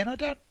 And I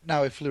don't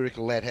know if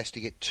Lyrical Lad has to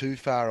get too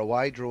far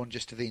away, drawn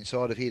just to the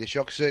inside of Here to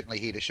Shock. Certainly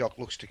Here to Shock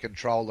looks to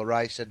control the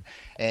race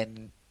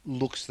and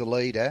looks the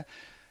leader.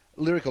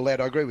 Lyrical Lad,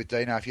 I agree with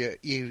Dino. If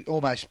you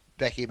almost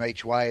back him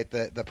each way at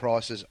the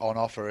prices on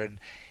offer, and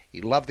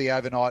he loved the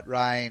overnight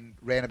rain.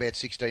 Round about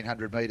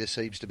 1,600 metres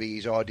seems to be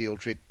his ideal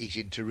trip. He's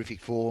in terrific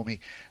form.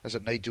 He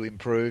doesn't need to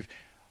improve.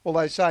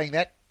 Although saying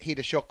that, Here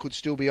to Shock could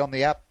still be on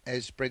the up.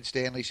 As Brent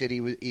Stanley said,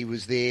 he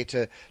was there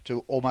to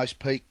almost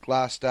peak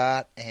last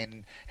start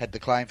and had the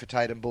claim for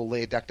Tatum Bull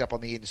there, ducked up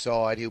on the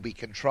inside. He'll be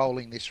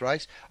controlling this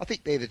race. I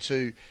think they're the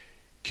two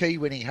key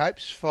winning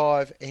hopes.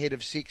 5 ahead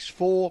of 6.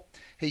 4,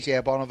 he's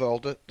our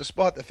Bonneville,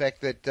 despite the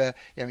fact that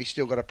he's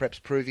still got to perhaps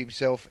prove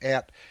himself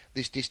out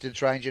this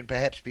distance range and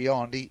perhaps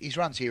beyond. His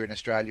runs here in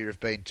Australia have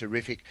been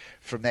terrific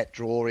from that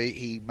draw.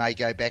 He may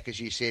go back, as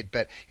you said,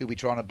 but he'll be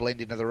trying to blend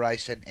into the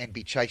race and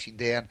be chasing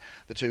down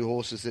the two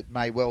horses that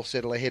may well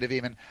settle ahead of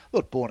him. And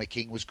look, Born a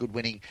King was good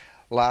winning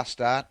last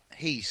start.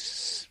 He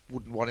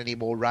wouldn't want any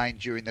more rain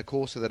during the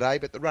course of the day,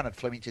 but the run at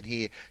Flemington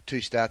here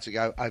 2 starts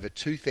ago, over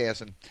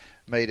 2,000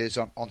 metres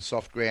on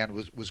soft ground,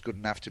 was good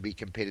enough to be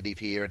competitive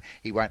here, and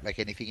he won't lack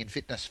anything in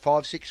fitness.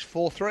 5, 6,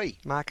 4, 3.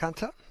 Mark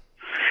Hunter?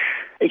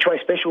 Each way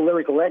special,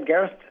 Lyrical Lad,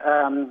 Gareth.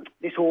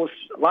 This horse,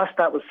 last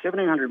start was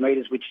 1,700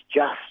 metres, which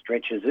just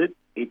stretches it.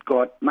 It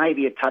got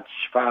maybe a touch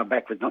far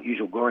back with Not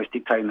Usual Glorious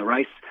dictating the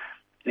race.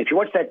 And if you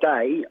watch that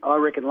day, I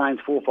reckon lanes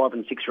 4, 5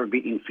 and 6 are a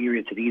bit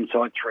inferior to the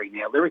inside 3.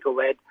 Now, Lyrical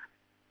Lad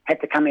had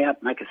to come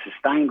out, make a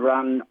sustained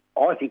run,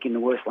 I think, in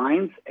the worst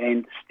lanes,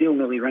 and still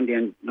nearly run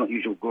down Not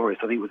Usual Glorious.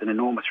 I think it was an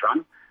enormous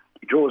run.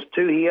 He draws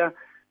 2 here.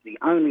 The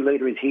only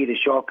leader is Here to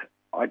Shock.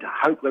 I'd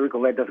hope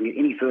Lyrical Lad doesn't get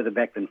any further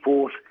back than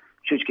 4th.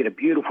 Should get a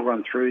beautiful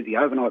run through. The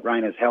overnight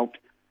rain has helped.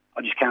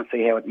 I just can't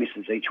see how it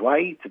misses each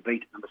way to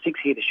beat number 6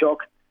 Here to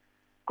Shock.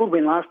 Good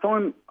win last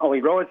time.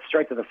 He rides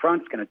straight to the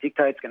front. It's going to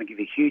dictate. It's going to give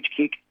a huge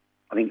kick.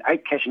 I think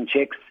 8 Cash and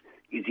Checks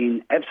is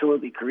in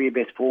absolutely career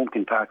best form,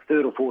 can park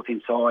 3rd or 4th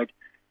inside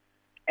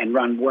and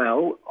run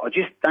well. I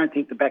just don't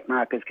think the back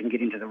markers can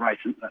get into the race.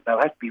 They'll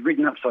have to be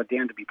ridden upside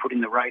down to be put in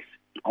the race.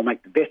 I'll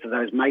make the best of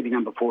those. Maybe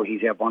number 4,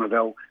 He's Our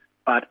Bonneville.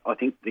 But I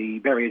think the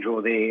barrier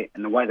draw there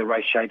and the way the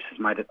race shapes has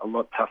made it a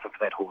lot tougher for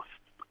that horse.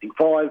 I think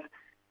 5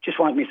 just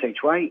won't miss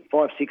each way.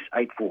 5, 6,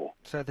 8, 4.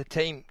 So the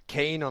team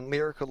keen on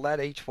Lyrical Lad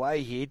each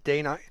way here.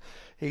 Dino,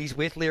 he's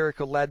with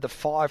Lyrical Lad, the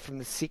 5 from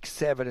the 6,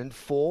 7 and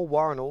 4.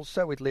 Warren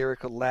also with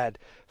Lyrical Lad,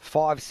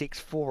 5, 6,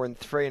 4 and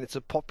 3. And it's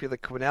a popular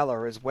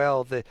Quinella as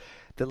well. The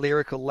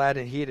Lyrical Lad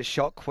and Here to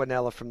Shock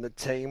Quinella from the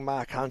team.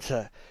 Mark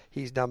Hunter,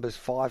 his numbers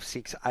 5,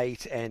 6,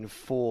 8 and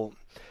 4.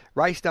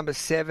 Race number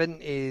 7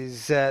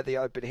 is the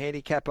open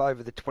handicap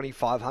over the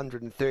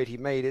 2,530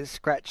 metres.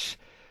 Scratch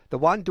the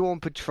 1 Dawn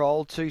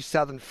Patrol, 2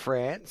 Southern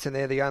France, and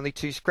they're the only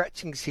 2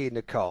 scratchings here,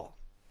 Nicole.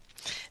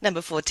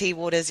 Number 4, Tea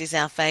Waters, is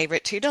our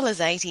favourite.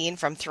 $2.80 in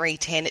from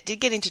 $3.10. It did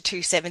get into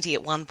 $2.70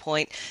 at one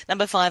point.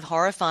 Number 5,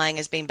 Horrifying,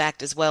 has been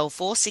backed as well.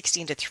 $4.60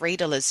 into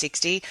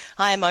 $3.60.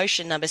 High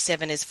Emotion, number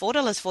 7, is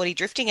 $4.40,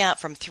 drifting out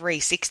from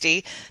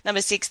 $3.60.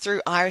 Number 6,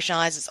 Through Irish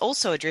Eyes, is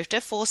also a drifter.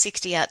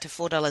 $4.60 out to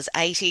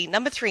 $4.80.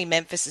 Number 3,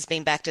 Memphis, has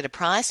been backed at a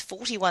price.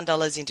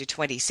 $41 into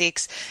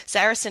 $26.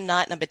 Saracen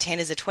Night, number 10,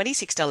 is a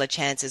 $26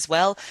 chance as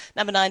well.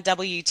 Number 9,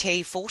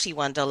 WT,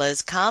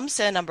 $41. Calm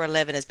Sir, number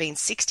 11, has been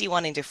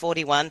 $61 into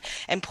 $41.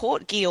 And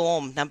Port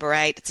Guillaume, number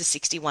 8, it's a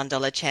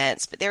 $61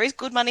 chance. But there is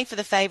good money for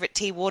the favourite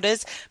Tea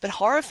Waters, but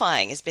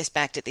Horrifying is best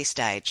backed at this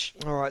stage.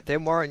 All right,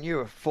 then, Warren,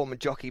 you're a former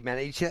jockey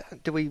manager.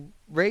 Do we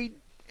read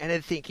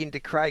anything into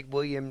Craig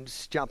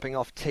Williams jumping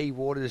off Tea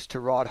Waters to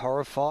ride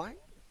Horrifying?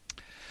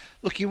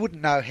 Look, you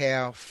wouldn't know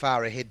how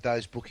far ahead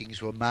those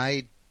bookings were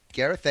made,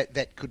 Gareth.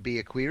 That could be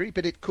a query,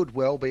 but it could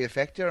well be a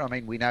factor. I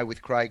mean, we know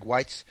with Craig,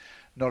 weight's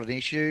not an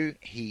issue.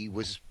 He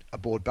was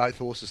aboard both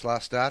horses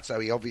last start, so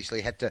he obviously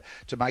had to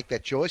make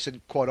that choice,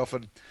 and quite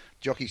often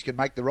jockeys can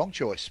make the wrong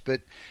choice. But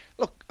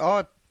look,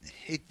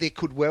 there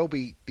could well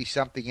be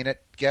something in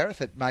it, Gareth.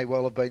 It may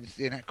well have been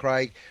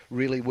Craig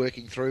really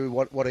working through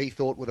what he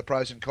thought were the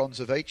pros and cons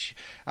of each.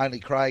 Only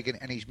Craig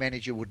and his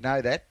manager would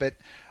know that, but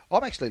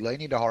I'm actually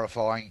leaning to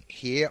Horrifying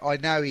here. I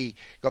know he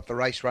got the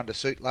race run to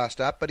suit last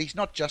up, but he's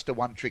not just a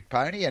one-trick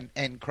pony,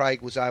 and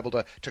Craig was able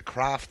to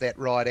craft that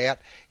ride out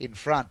in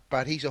front.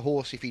 But he's a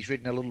horse, if he's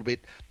ridden a little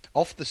bit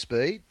off the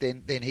speed,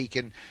 then he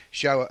can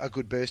show a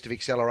good burst of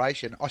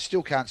acceleration. I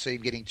still can't see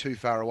him getting too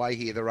far away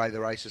here, the way the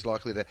race is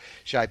likely to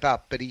shape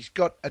up, but he's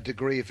got a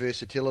degree of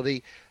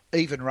versatility.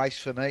 Even race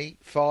for me.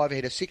 5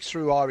 ahead of 6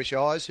 Through Irish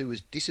Eyes, who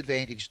was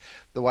disadvantaged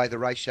the way the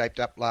race shaped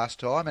up last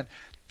time, and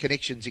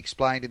Connections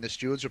explained in the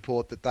steward's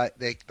report that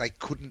they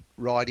couldn't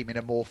ride him in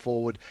a more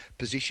forward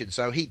position.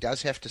 So he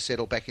does have to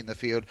settle back in the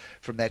field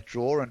from that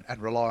draw and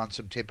rely on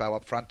some tempo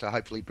up front to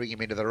hopefully bring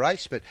him into the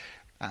race. But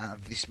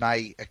this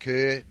may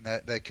occur.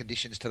 The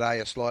conditions today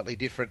are slightly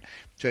different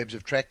in terms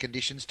of track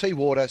conditions. Tea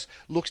Waters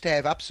looks to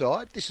have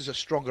upside. This is a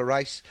stronger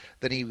race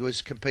than he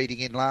was competing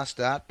in last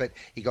start, but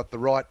he got the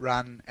right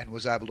run and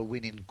was able to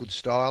win in good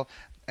style.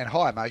 And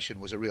High Emotion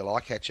was a real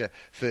eye-catcher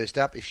first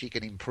up. If she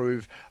can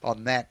improve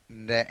on that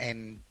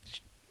and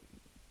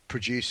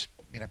produce,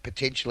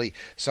 potentially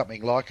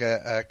something like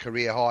a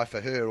career high for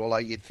her, although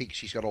you'd think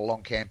she's got a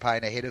long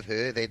campaign ahead of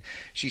her, then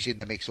she's in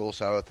the mix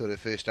also. I thought her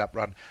first up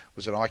run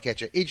was an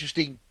eye-catcher.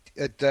 Interesting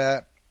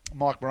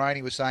Mike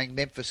Moroney was saying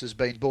Memphis has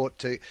been bought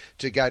to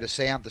go to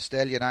Sound, the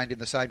stallion owned in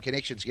the same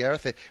connections,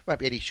 Gareth. There won't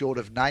be any short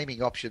of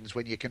naming options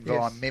when you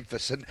combine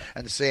Memphis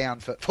and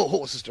Sound for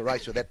horses to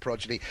race with that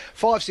progeny.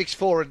 5, 6,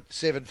 4 and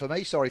 7 for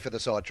me. Sorry for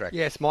the sidetrack.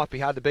 Yes, might be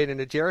hard to beat in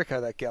a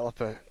Jericho, that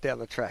galloper down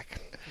the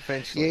track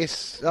eventually.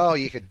 Yes. Oh,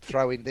 you could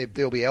throw in,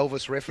 there'll be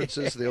Elvis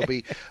references. There'll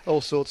be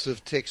all sorts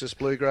of Texas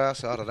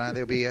bluegrass. I don't know.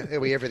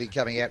 There'll be everything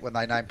coming out when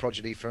they name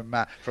progeny from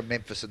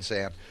Memphis and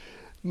Sound.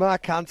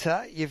 Mark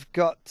Hunter, you've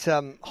got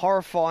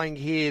Horrifying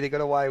here. They got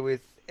away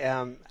with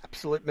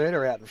absolute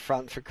murder out in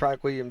front for Craig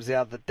Williams the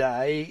other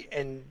day,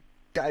 and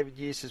David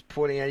Hughes is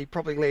pointing out he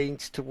probably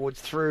leans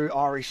towards Through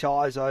Irish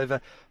Eyes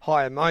over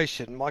High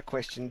Emotion. My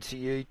question to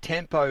you,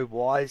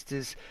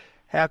 tempo-wise,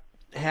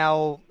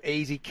 how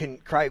easy can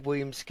Craig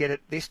Williams get it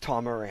this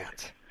time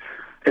around?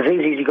 As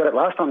easy as he got it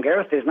last time,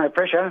 Gareth. There's no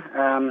pressure.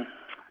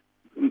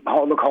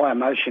 Look, High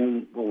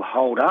Emotion will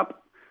hold up.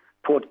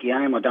 Port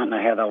Guillaume, I don't know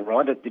how they'll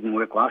ride it. Didn't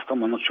work last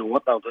time. I'm not sure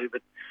what they'll do.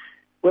 But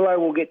Willow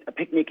will get a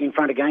picnic in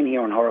front again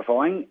here on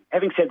Horrifying.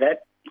 Having said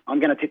that, I'm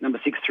going to tip number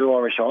 6 Through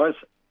Irish Eyes.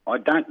 I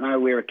don't know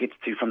where it gets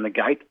to from the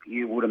gate.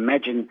 You would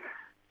imagine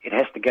it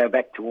has to go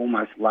back to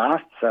almost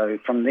last. So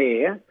from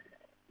there,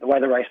 the way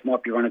the race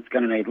might be run, it's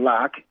going to need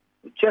luck.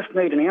 We just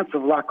need an ounce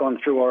of luck on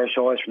Through Irish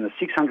Eyes from the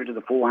 600 to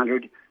the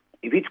 400.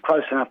 If it's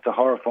close enough to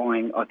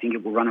Horrifying, I think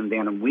it will run them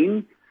down and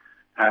win.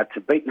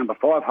 To beat number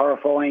 5,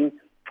 Horrifying,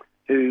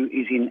 who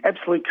is in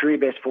absolute career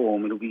best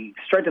form. It'll be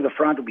straight to the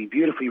front. It'll be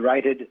beautifully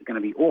rated. It's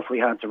going to be awfully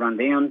hard to run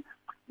down.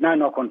 No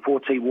knock on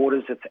 4T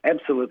Waters. It's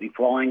absolutely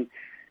flying.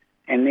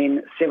 And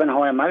then 7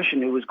 High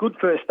Emotion, who was good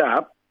first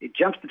up. It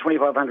jumps to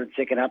 2,500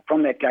 second up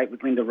from that gate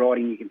with Linda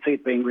riding. You can see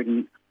it being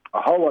ridden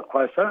a whole lot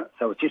closer.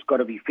 So it's just got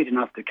to be fit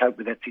enough to cope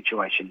with that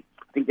situation.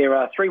 I think there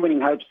are 3 winning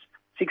hopes,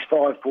 6,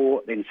 5,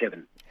 4, then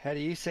 7. How do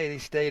you see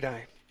this, Dino?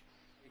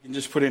 You can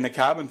just put in a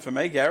carbon for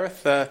me,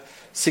 Gareth.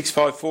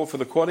 6.54 for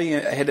the quaddie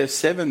ahead of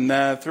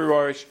 7 Through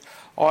Irish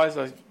Eyes.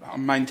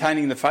 I'm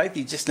maintaining the faith.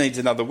 He just needs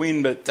another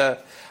win, but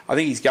I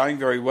think he's going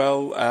very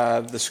well.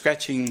 The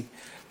scratching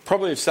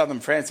probably of Southern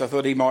France, I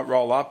thought he might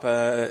roll up,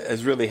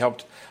 has really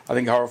helped, I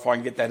think,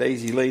 Horrifying get that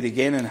easy lead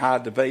again and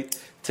hard to beat.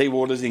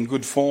 T-Waters in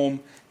good form,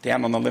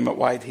 down on the limit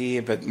weight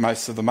here, but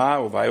most of them are,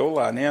 or they all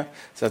are now.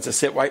 So it's a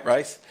set weight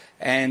race.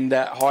 And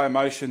High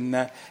Emotion,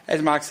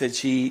 as Mark said,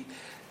 she...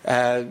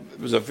 it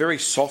was a very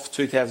soft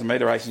 2,000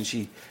 metre race, and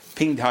she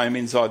pinged home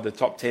inside the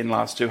top 10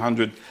 last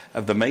 200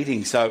 of the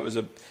meeting. So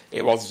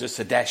it was just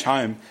a dash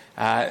home.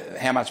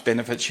 How much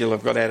benefit she'll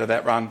have got out of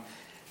that run,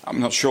 I'm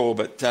not sure.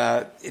 But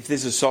if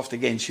this is soft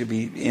again, she'll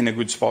be in a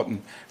good spot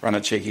and run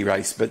a cheeky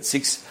race. But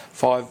 6,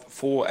 5,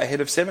 4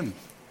 ahead of 7.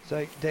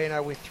 So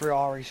Dino with Through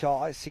Irish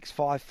Eyes, 6,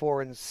 5,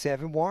 4 and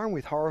 7. Warren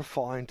with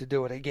Horrifying to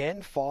do it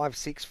again, 5,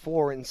 6,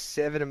 4 and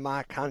 7. And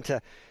Mark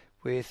Hunter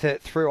with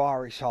Through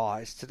Irish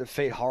Eyes to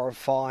defeat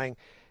Horrifying,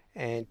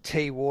 and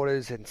T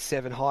Waters and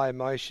 7 High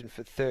Emotion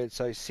for third.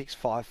 So 6,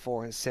 5,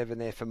 4 and 7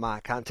 there for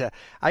Mark Hunter.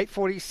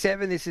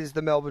 8:47, this is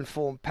the Melbourne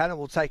Form panel.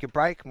 We'll take a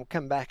break and we'll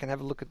come back and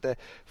have a look at the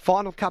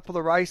final couple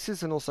of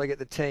races and also get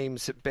the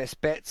team's best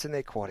bets and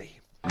their quaddie.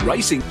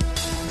 Racing.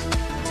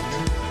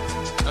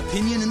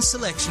 Opinion and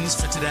selections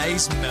for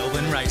today's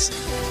Melbourne racing.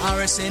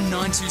 RSN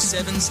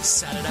 927's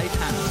Saturday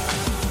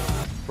panel.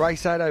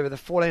 Race 8 over the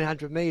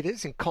 1,400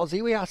 metres in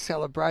Cozzy. We are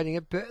celebrating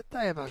a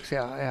birthday amongst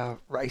our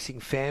racing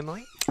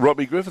family.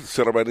 Robbie Griffith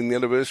celebrating the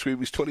anniversary of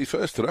his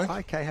 21st today.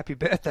 Okay, happy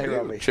birthday,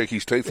 Robbie. Check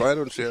his teeth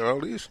later and see how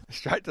old he is.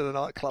 Straight to the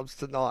nightclubs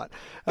tonight.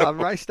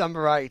 Race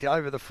number 8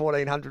 over the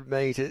 1,400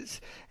 metres,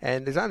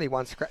 and there's only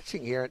one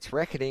scratching here. It's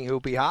Reckoning,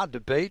 who'll be hard to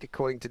beat,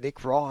 according to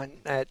Nick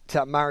Ryan,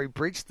 at Murray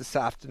Bridge this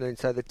afternoon.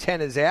 So the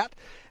 10 is out,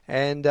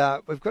 and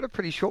we've got a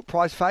pretty short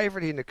price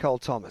favourite here, Nicole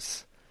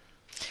Thomas.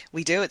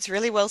 We do. It's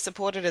really well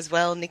supported as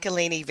well.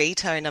 Nicolini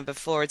Vito, number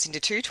 4. It's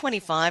into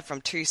 $2.25 from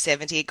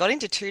 $2.70. It got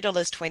into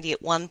 $2.20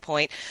 at one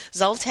point.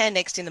 Zoltan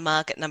next in the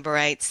market, number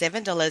 8,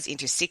 $7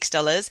 into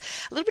 $6.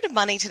 A little bit of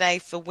money today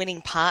for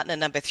Winning Partner,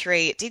 number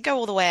 3. It did go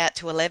all the way out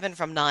to 11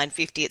 from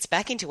 $9.50. It's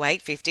back into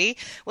 $8.50.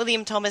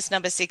 William Thomas,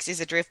 number 6, is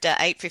a drifter,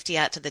 $8.50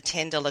 out to the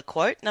 $10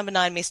 quote. Number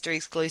 9, Mystery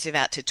Exclusive,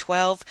 out to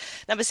 $12.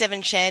 Number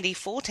 7, Shandy,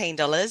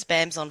 $14.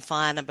 Bam's on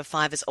Fire, number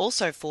 5, is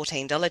also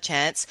 $14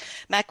 chance.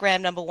 Mac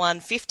Ram, number 1,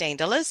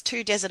 $15.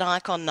 $2 Desert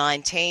Icon,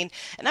 $19.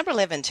 And number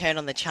 11, Turn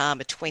on the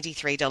Charm, a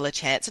 $23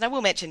 chance. And I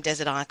will mention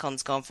Desert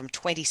Icon's gone from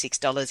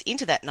 $26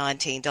 into that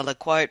 $19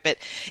 quote, but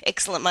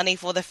excellent money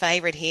for the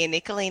favourite here,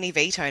 Nicolini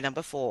Vito,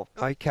 number 4.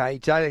 Okay,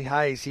 Jaylee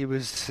Hayes, he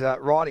was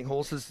riding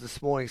horses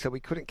this morning, so we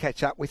couldn't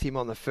catch up with him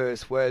on the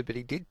first word, but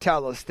he did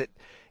tell us that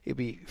he'll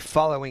be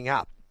following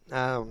up,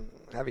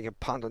 having a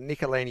punt on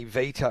Nicolini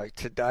Vito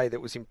today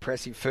that was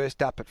impressive.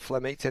 First up at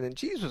Flemington, and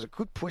geez, was a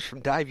good push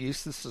from Dave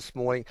Eustace this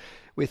morning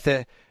with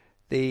the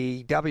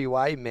the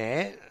WA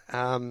mare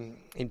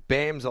in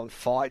Bam's on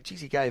Fight.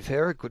 Geez, he gave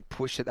her a good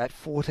push at that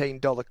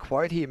 $14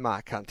 quote here,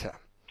 Mark Hunter.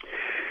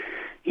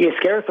 Yes,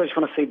 Gareth, I just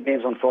want to see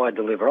Bam's on Fire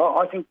deliver.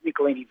 I think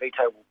Nicolini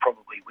Vito will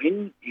probably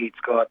win. It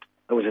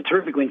was a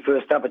terrific win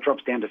first up. It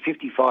drops down to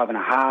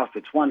 55.5.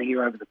 It's won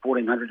here over the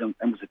 1400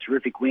 and was a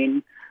terrific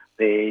win.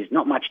 There's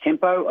not much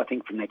tempo, I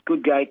think, from that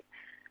good gate.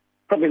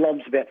 Probably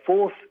lobs about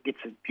fourth, gets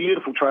a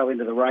beautiful trail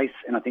into the race,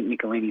 and I think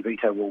Nicolini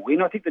Vito will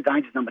win. I think the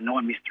danger's number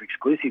 9, Mr.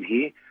 Exclusive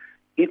here.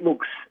 It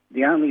looks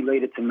the only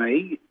leader to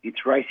me.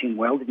 It's racing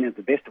well, didn't have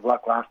the best of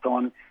luck last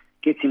time.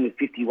 Gets in with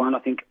 51. I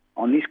think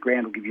on this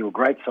ground will give you a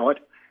great sight.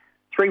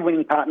 3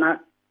 winning partner.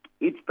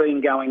 It's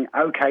been going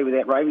okay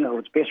without Ravenhill.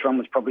 Its best run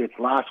was probably its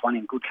last one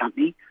in good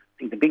company. I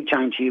think the big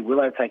change here,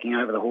 Willow taking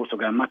over the horse, will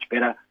go much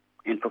better.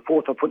 And for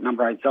fourth, I'll put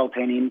number 8,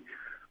 Zoltan in.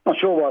 Not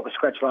sure why it was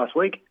scratched last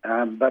week,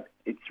 but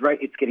it's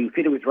getting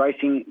fitter with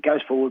racing.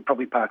 Goes forward,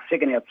 probably parks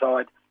second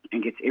outside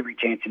and gets every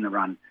chance in the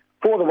run.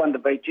 4 the one to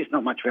beat, just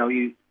not much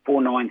value.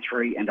 4, 9,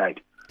 3 and 8.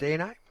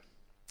 Dino?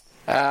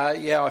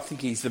 Yeah, I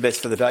think he's the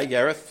best for the day,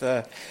 Gareth.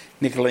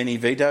 Nicolini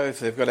Vito, if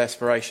they've got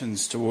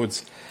aspirations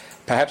towards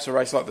perhaps a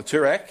race like the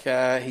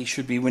Toorak, he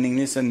should be winning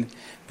this and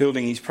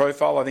building his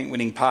profile. I think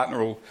winning partner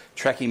will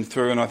track him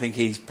through, and I think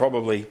he's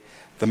probably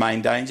the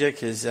main danger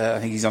because I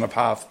think he's on a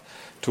path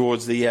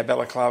towards the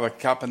Balaclava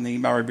Cup and the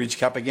Murray Bridge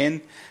Cup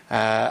again.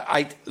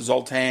 8,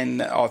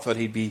 Zoltan, I thought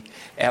he'd be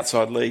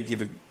outside lead,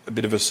 give a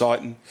bit of a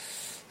sight. And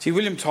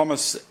William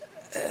Thomas,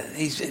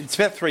 it's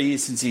about 3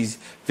 years since he's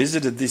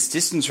visited this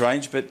distance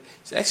range, but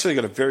he's actually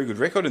got a very good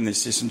record in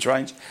this distance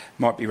range.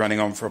 Might be running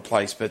on for a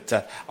place, but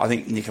I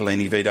think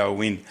Nicolini Vito will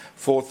win.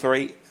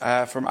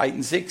 4-3 from 8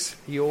 and 6.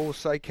 You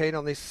also keen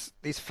on this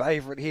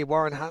favourite here,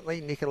 Warren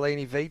Huntley,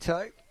 Nicolini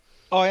Vito?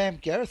 I am,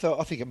 Gareth.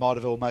 I think it might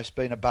have almost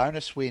been a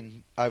bonus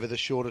win over the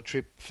shorter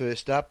trip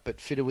first up, but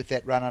fitter with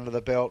that run under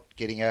the belt,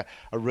 getting a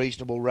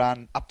reasonable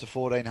run up to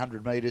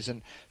 1,400 metres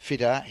and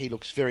fitter. He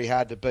looks very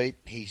hard to beat.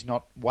 He's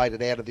not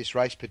weighted out of this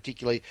race,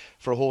 particularly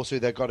for a horse who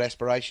they've got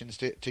aspirations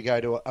to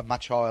go to a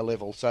much higher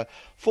level. So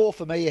 4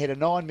 for me, ahead of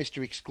 9,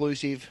 Mr.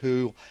 Exclusive,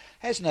 who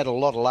hasn't had a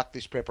lot of luck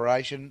this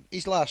preparation.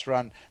 His last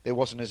run, there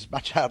wasn't as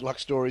much hard luck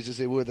stories as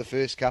there were the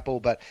first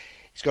couple, but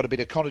he's got a bit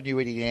of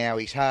continuity now.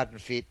 He's hard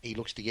and fit. He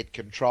looks to get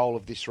control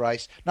of this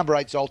race. Number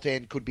 8,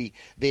 Zoltan, could be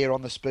there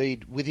on the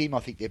speed with him. I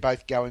think they're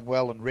both going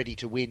well and ready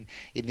to win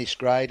in this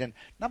grade. And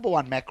number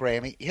 1,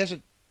 Macram, he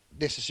hasn't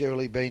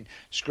necessarily been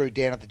screwed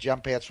down at the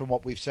jump outs from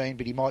what we've seen,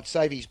 but he might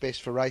save his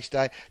best for race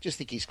day. Just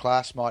think his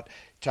class might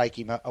take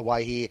him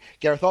away here.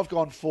 Gareth, I've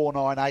gone 4,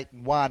 9, 8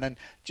 and 1, and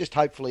just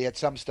hopefully at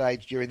some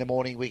stage during the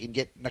morning we can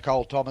get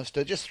Nicole Thomas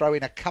to just throw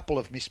in a couple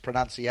of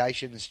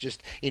mispronunciations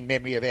just in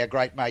memory of our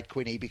great mate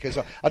Quinny, because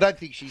I don't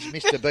think she's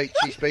missed a beat.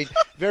 She's been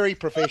very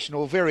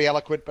professional, very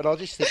eloquent, but I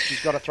just think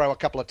she's got to throw a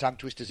couple of tongue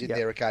twisters in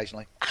there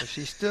occasionally. Well,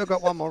 she's still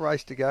got one more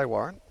race to go,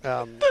 Warren.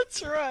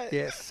 That's right.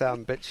 Yes,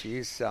 but she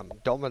is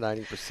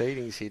dominating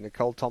proceedings here,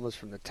 Nicole Thomas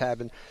from the Tab,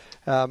 and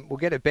we'll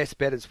get her best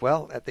bet as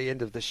well at the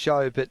end of the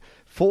show. But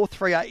 4,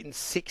 3, 8 and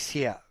 6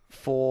 here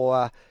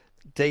for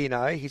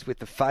Dino. He's with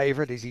the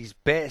favourite, is his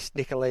best,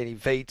 Nicolini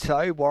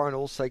Vito. Warren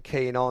also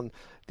keen on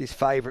this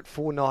favourite,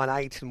 4, 9,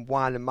 8 and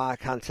 1, and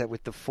Mark Hunter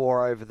with the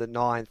 4 over the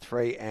 9,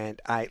 3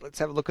 and 8. Let's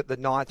have a look at the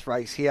 9th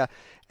race here,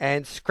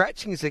 and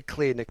scratchings are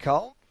clear,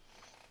 Nicole.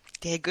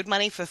 Yeah, good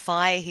money for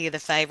Fire here, the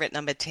favourite,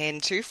 number 10,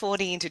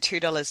 $2.40 into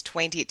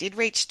 $2.20. It did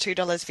reach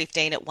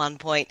 $2.15 at one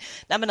point.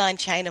 Number 9,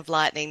 Chain of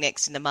Lightning,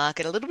 next in the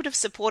market. A little bit of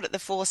support at the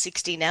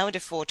 $4.60, now into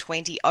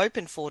 $4.20,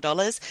 open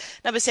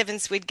 $4. Number 7,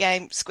 Squid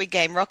Game,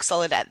 rock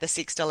solid at the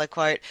 $6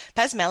 quote.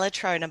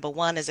 Pasmalatro, number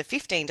 1, is a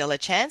 $15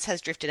 chance, has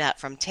drifted out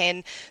from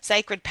 10.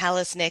 Sacred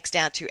Palace next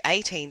out to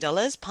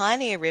 $18.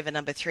 Pioneer River,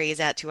 number 3,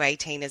 is out to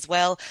 18 as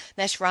well.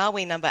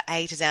 Nashrawi, number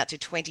 8, is out to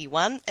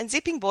 21. And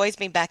Zipping Boy's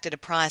been backed at a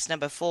price,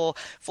 number 4,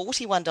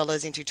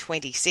 $41 into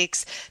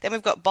 26. Then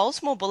we've got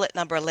Baltimore Bullet,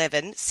 number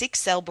 11, 6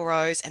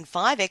 Selboros and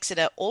 5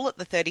 Exeter, all at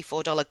the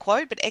 $34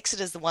 quote, but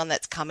Exeter's the one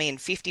that's come in,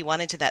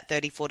 51 into that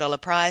 $34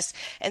 price,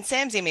 and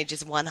Sam's Image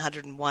is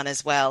 101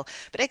 as well.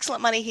 But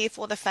excellent money here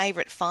for the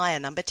favourite, Fire,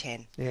 number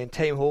 10. Yeah, and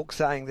Team Hawk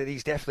saying that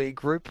he's definitely a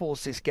group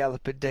horse, this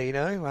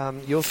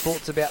Gallipadino. Your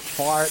thoughts about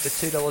Fire at the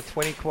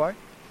 $2.20 quote?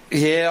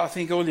 Yeah, I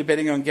think all you're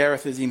betting on,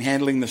 Gareth, is him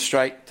handling the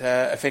straight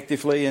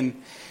effectively, and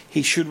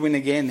he should win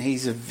again.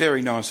 He's a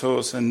very nice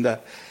horse, and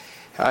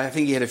I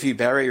think he had a few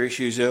barrier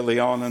issues early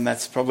on, and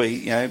that's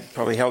probably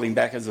held him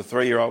back as a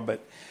 3-year-old, but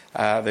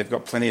they've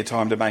got plenty of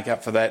time to make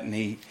up for that, and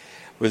he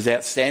was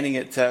outstanding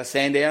at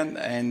Sandown,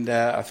 and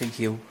I think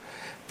he'll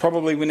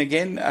probably win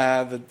again.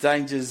 The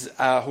dangers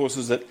are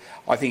horses that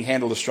I think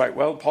handle the straight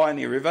well.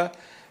 Pioneer River,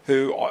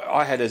 who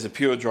I had as a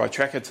pure dry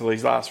tracker till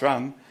his last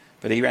run,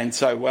 but he ran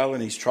so well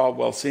and he's trialled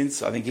well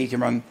since. I think he can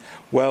run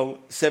well.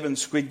 7,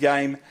 Squid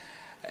Game.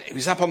 He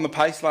was up on the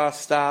pace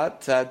last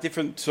start.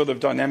 Different sort of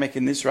dynamic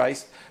in this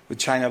race with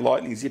Chain of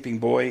Lightning, Zipping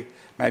Boy,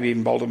 maybe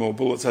even Baltimore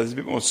Bullet, so there's a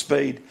bit more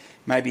speed.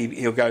 Maybe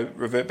he'll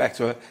revert back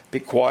to a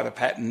bit quieter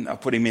pattern. I'll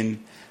put him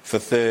in for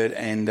third.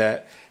 And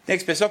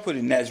next best, I'll put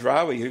in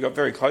Nasrawi, who got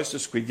very close to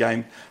Squid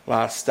Game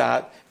last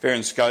start.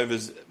 Varen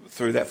Scover's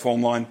through that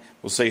form line.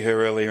 We'll see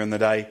her earlier in the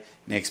day.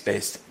 Next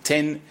best.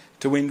 10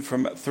 to win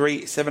from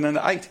 3, 7 and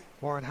 8.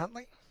 Warren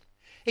Huntley?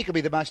 He could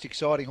be the most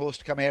exciting horse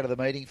to come out of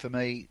the meeting for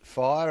me,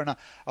 Fire. And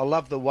I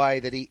love the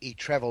way that he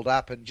travelled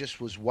up and just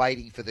was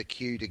waiting for the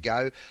cue to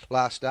go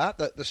last start.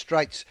 The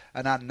straight's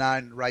an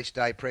unknown race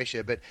day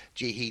pressure, but,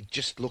 gee, he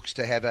just looks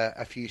to have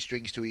a few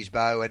strings to his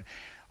bow. And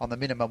on the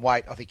minimum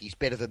weight, I think he's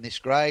better than this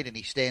grade, and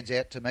he stands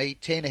out to me.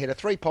 10 ahead of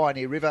 3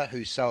 Pioneer River,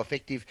 who's so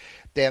effective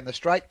down the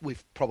straight.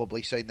 We've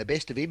probably seen the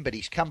best of him, but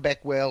he's come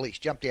back well. He's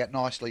jumped out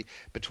nicely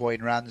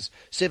between runs.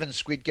 7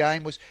 Squid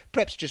Game was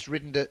perhaps just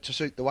ridden to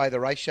suit the way the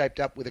race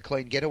shaped up with a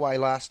clean getaway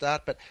last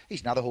start, but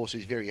he's another horse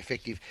who's very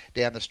effective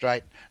down the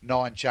straight.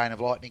 9 Chain of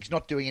Lightning's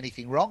not doing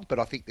anything wrong, but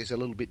I think there's a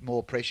little bit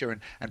more pressure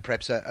and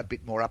perhaps a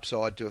bit more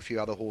upside to a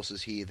few other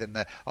horses here than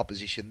the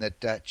opposition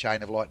that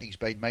Chain of Lightning's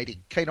been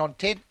meeting. Keen on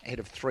 10 ahead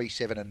of 3,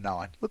 7 and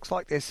 9. Looks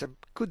like there's some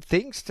good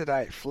things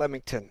today at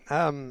Flemington.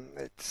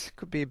 It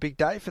could be a big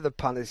day for the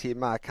punters here,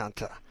 Mark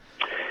Hunter.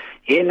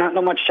 Yeah,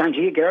 not much change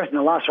here, Gareth. In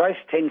the last race,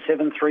 10,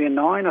 7, 3 and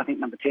 9. I think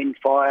number 10,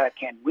 Fire,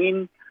 can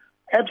win.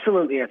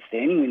 Absolutely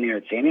outstanding when they're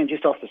at Sandown.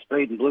 Just off the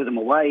speed and blew them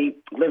away.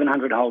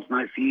 1100 holds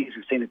no fears.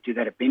 We've seen it do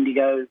that at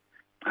Bendigo.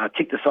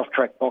 Ticked the soft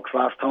track box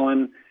last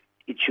time.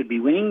 It should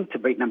be winning to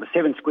beat number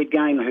 7, Squid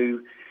Game,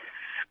 who,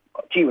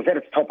 gee, was at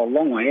its top a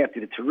long way out.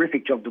 Did a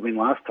terrific job to win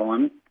last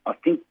time. I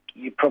think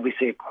you probably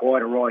see a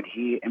quieter ride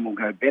here and will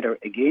go better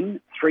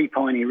again. 3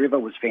 Pioneer River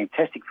was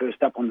fantastic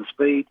first up on the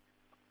speed.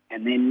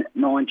 And then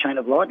 9 Chain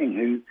of Lightning,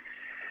 who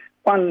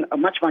won a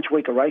much, much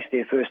weaker race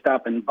there first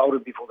up and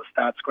bolted before the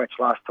start, scratched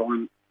last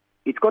time.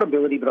 It's got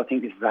ability, but I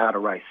think this is a harder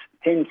race.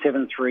 10,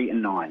 7, 3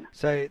 and 9.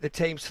 So the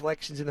team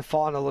selections in the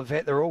final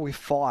event, they're all with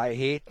Fire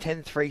here.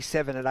 10, 3,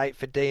 7 and 8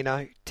 for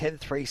Dino, 10,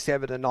 3,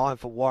 7 and 9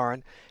 for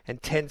Warren,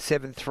 and 10,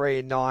 7, 3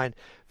 and 9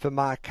 for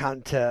Mark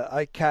Hunter.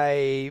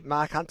 Okay,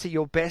 Mark Hunter,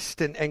 your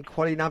best and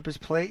quality numbers,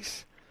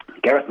 please.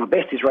 Gareth, my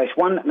best is race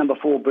 1, number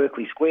 4,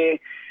 Berkeley Square.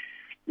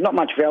 Not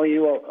much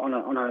value on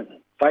a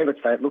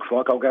favourite day, it looks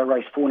like. I'll go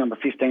race 4, number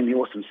 15, The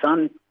Awesome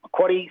Sun. A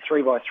quaddie,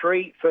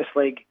 3x3. First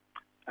leg,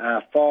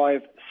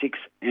 5, 6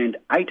 and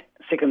 8.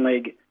 Second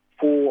leg,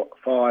 4,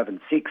 5 and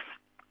 6.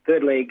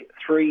 Third leg,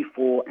 3,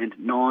 4 and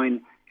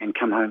 9. And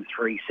come home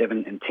 3,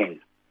 7 and 10.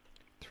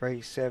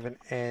 3, 7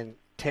 and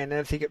 10.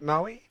 Anything at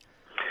Moe?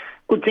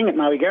 Good thing at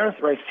Moe, Gareth.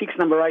 Race 6,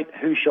 number 8,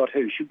 Who Shot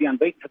Who. Should be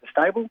unbeaten for the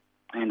stable,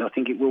 and I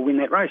think it will win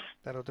that race.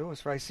 That'll do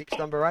us. Race 6,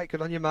 number 8.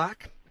 Good on you,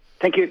 Mark.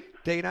 Thank you.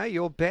 Dino,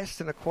 your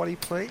best and a quaddie,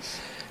 please.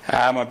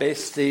 My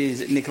best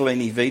is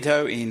Nicolini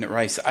Vito in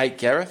race 8,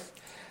 Gareth.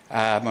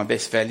 My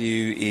best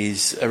value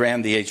is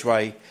around the each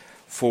way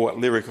for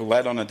Lyrical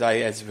Lad on a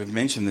day, as we've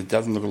mentioned, that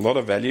doesn't look a lot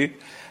of value.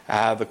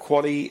 The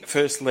quaddie,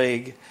 first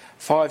leg,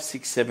 5,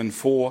 6, 7,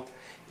 4,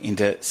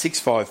 into 6,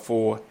 5,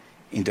 4,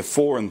 into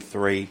 4 and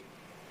 3,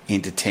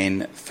 into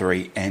 10,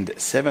 3 and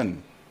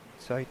 7.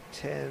 So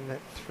 10,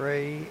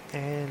 3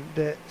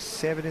 and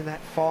 7 in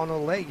that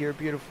final leg. You're a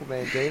beautiful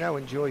man, Dino.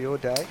 Enjoy your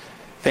day.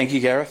 Thank you,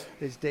 Gareth.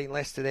 There's Dean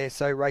Lester there.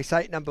 So race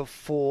 8, number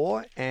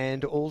 4,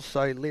 and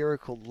also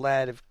Lyrical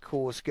Lad, of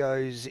course,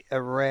 goes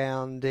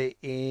around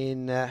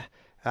in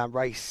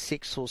race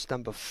 6, horse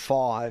number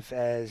 5,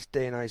 as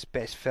Dino's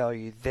best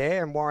value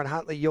there. And Warren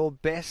Huntley, your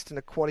best and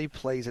a quaddie,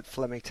 please, at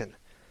Flemington.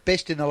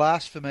 Best in the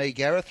last for me,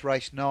 Gareth.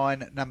 Race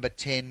 9, number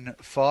 10,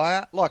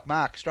 Fire. Like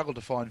Mark, struggled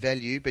to find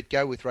value, but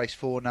go with race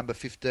 4, number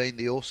 15,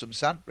 The Awesome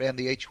Sun. Round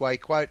the each way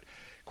quote.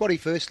 Quaddie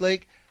first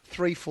leg,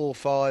 3, 4,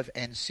 5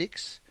 and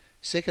 6.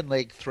 Second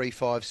leg, 3,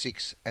 5,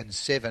 6 and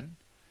 7.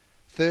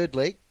 Third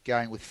leg,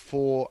 going with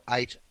 4,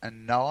 8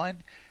 and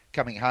 9.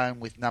 Coming home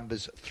with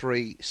numbers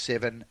 3,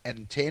 7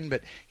 and 10,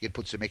 but you could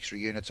put some extra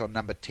units on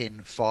number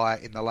 10, Fire,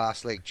 in the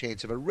last leg.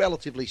 Chance of a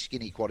relatively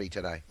skinny quaddie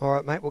today. All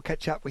right, mate, we'll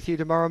catch up with you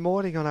tomorrow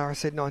morning on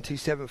RSN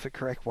 927 for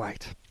correct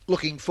weight.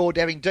 Looking forward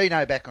to having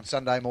Dino back on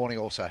Sunday morning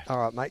also. All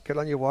right, mate, good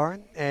on you,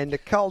 Warren. And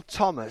Nicole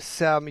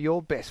Thomas,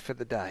 your best for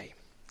the day.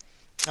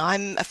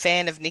 I'm a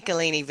fan of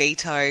Nicolini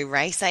Vito.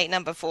 Race 8,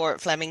 number 4 at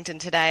Flemington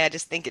today. I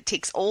just think it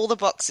ticks all the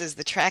boxes,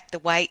 the track, the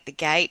weight, the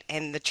gate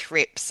and the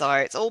trip. So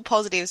it's all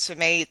positives for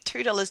me.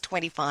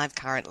 $2.25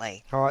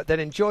 currently. All right, then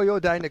enjoy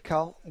your day,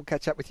 Nicole. We'll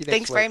catch up with you next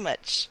week. Thanks very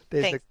much.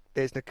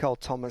 There's Nicole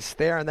Thomas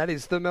there, and that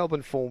is the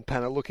Melbourne Form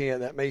Panel looking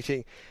at that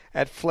meeting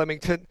at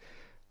Flemington.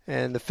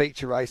 And the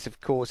feature race,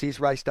 of course, is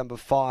race number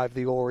 5,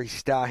 the Ori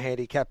Star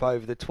Handicap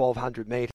over the 1200 metres.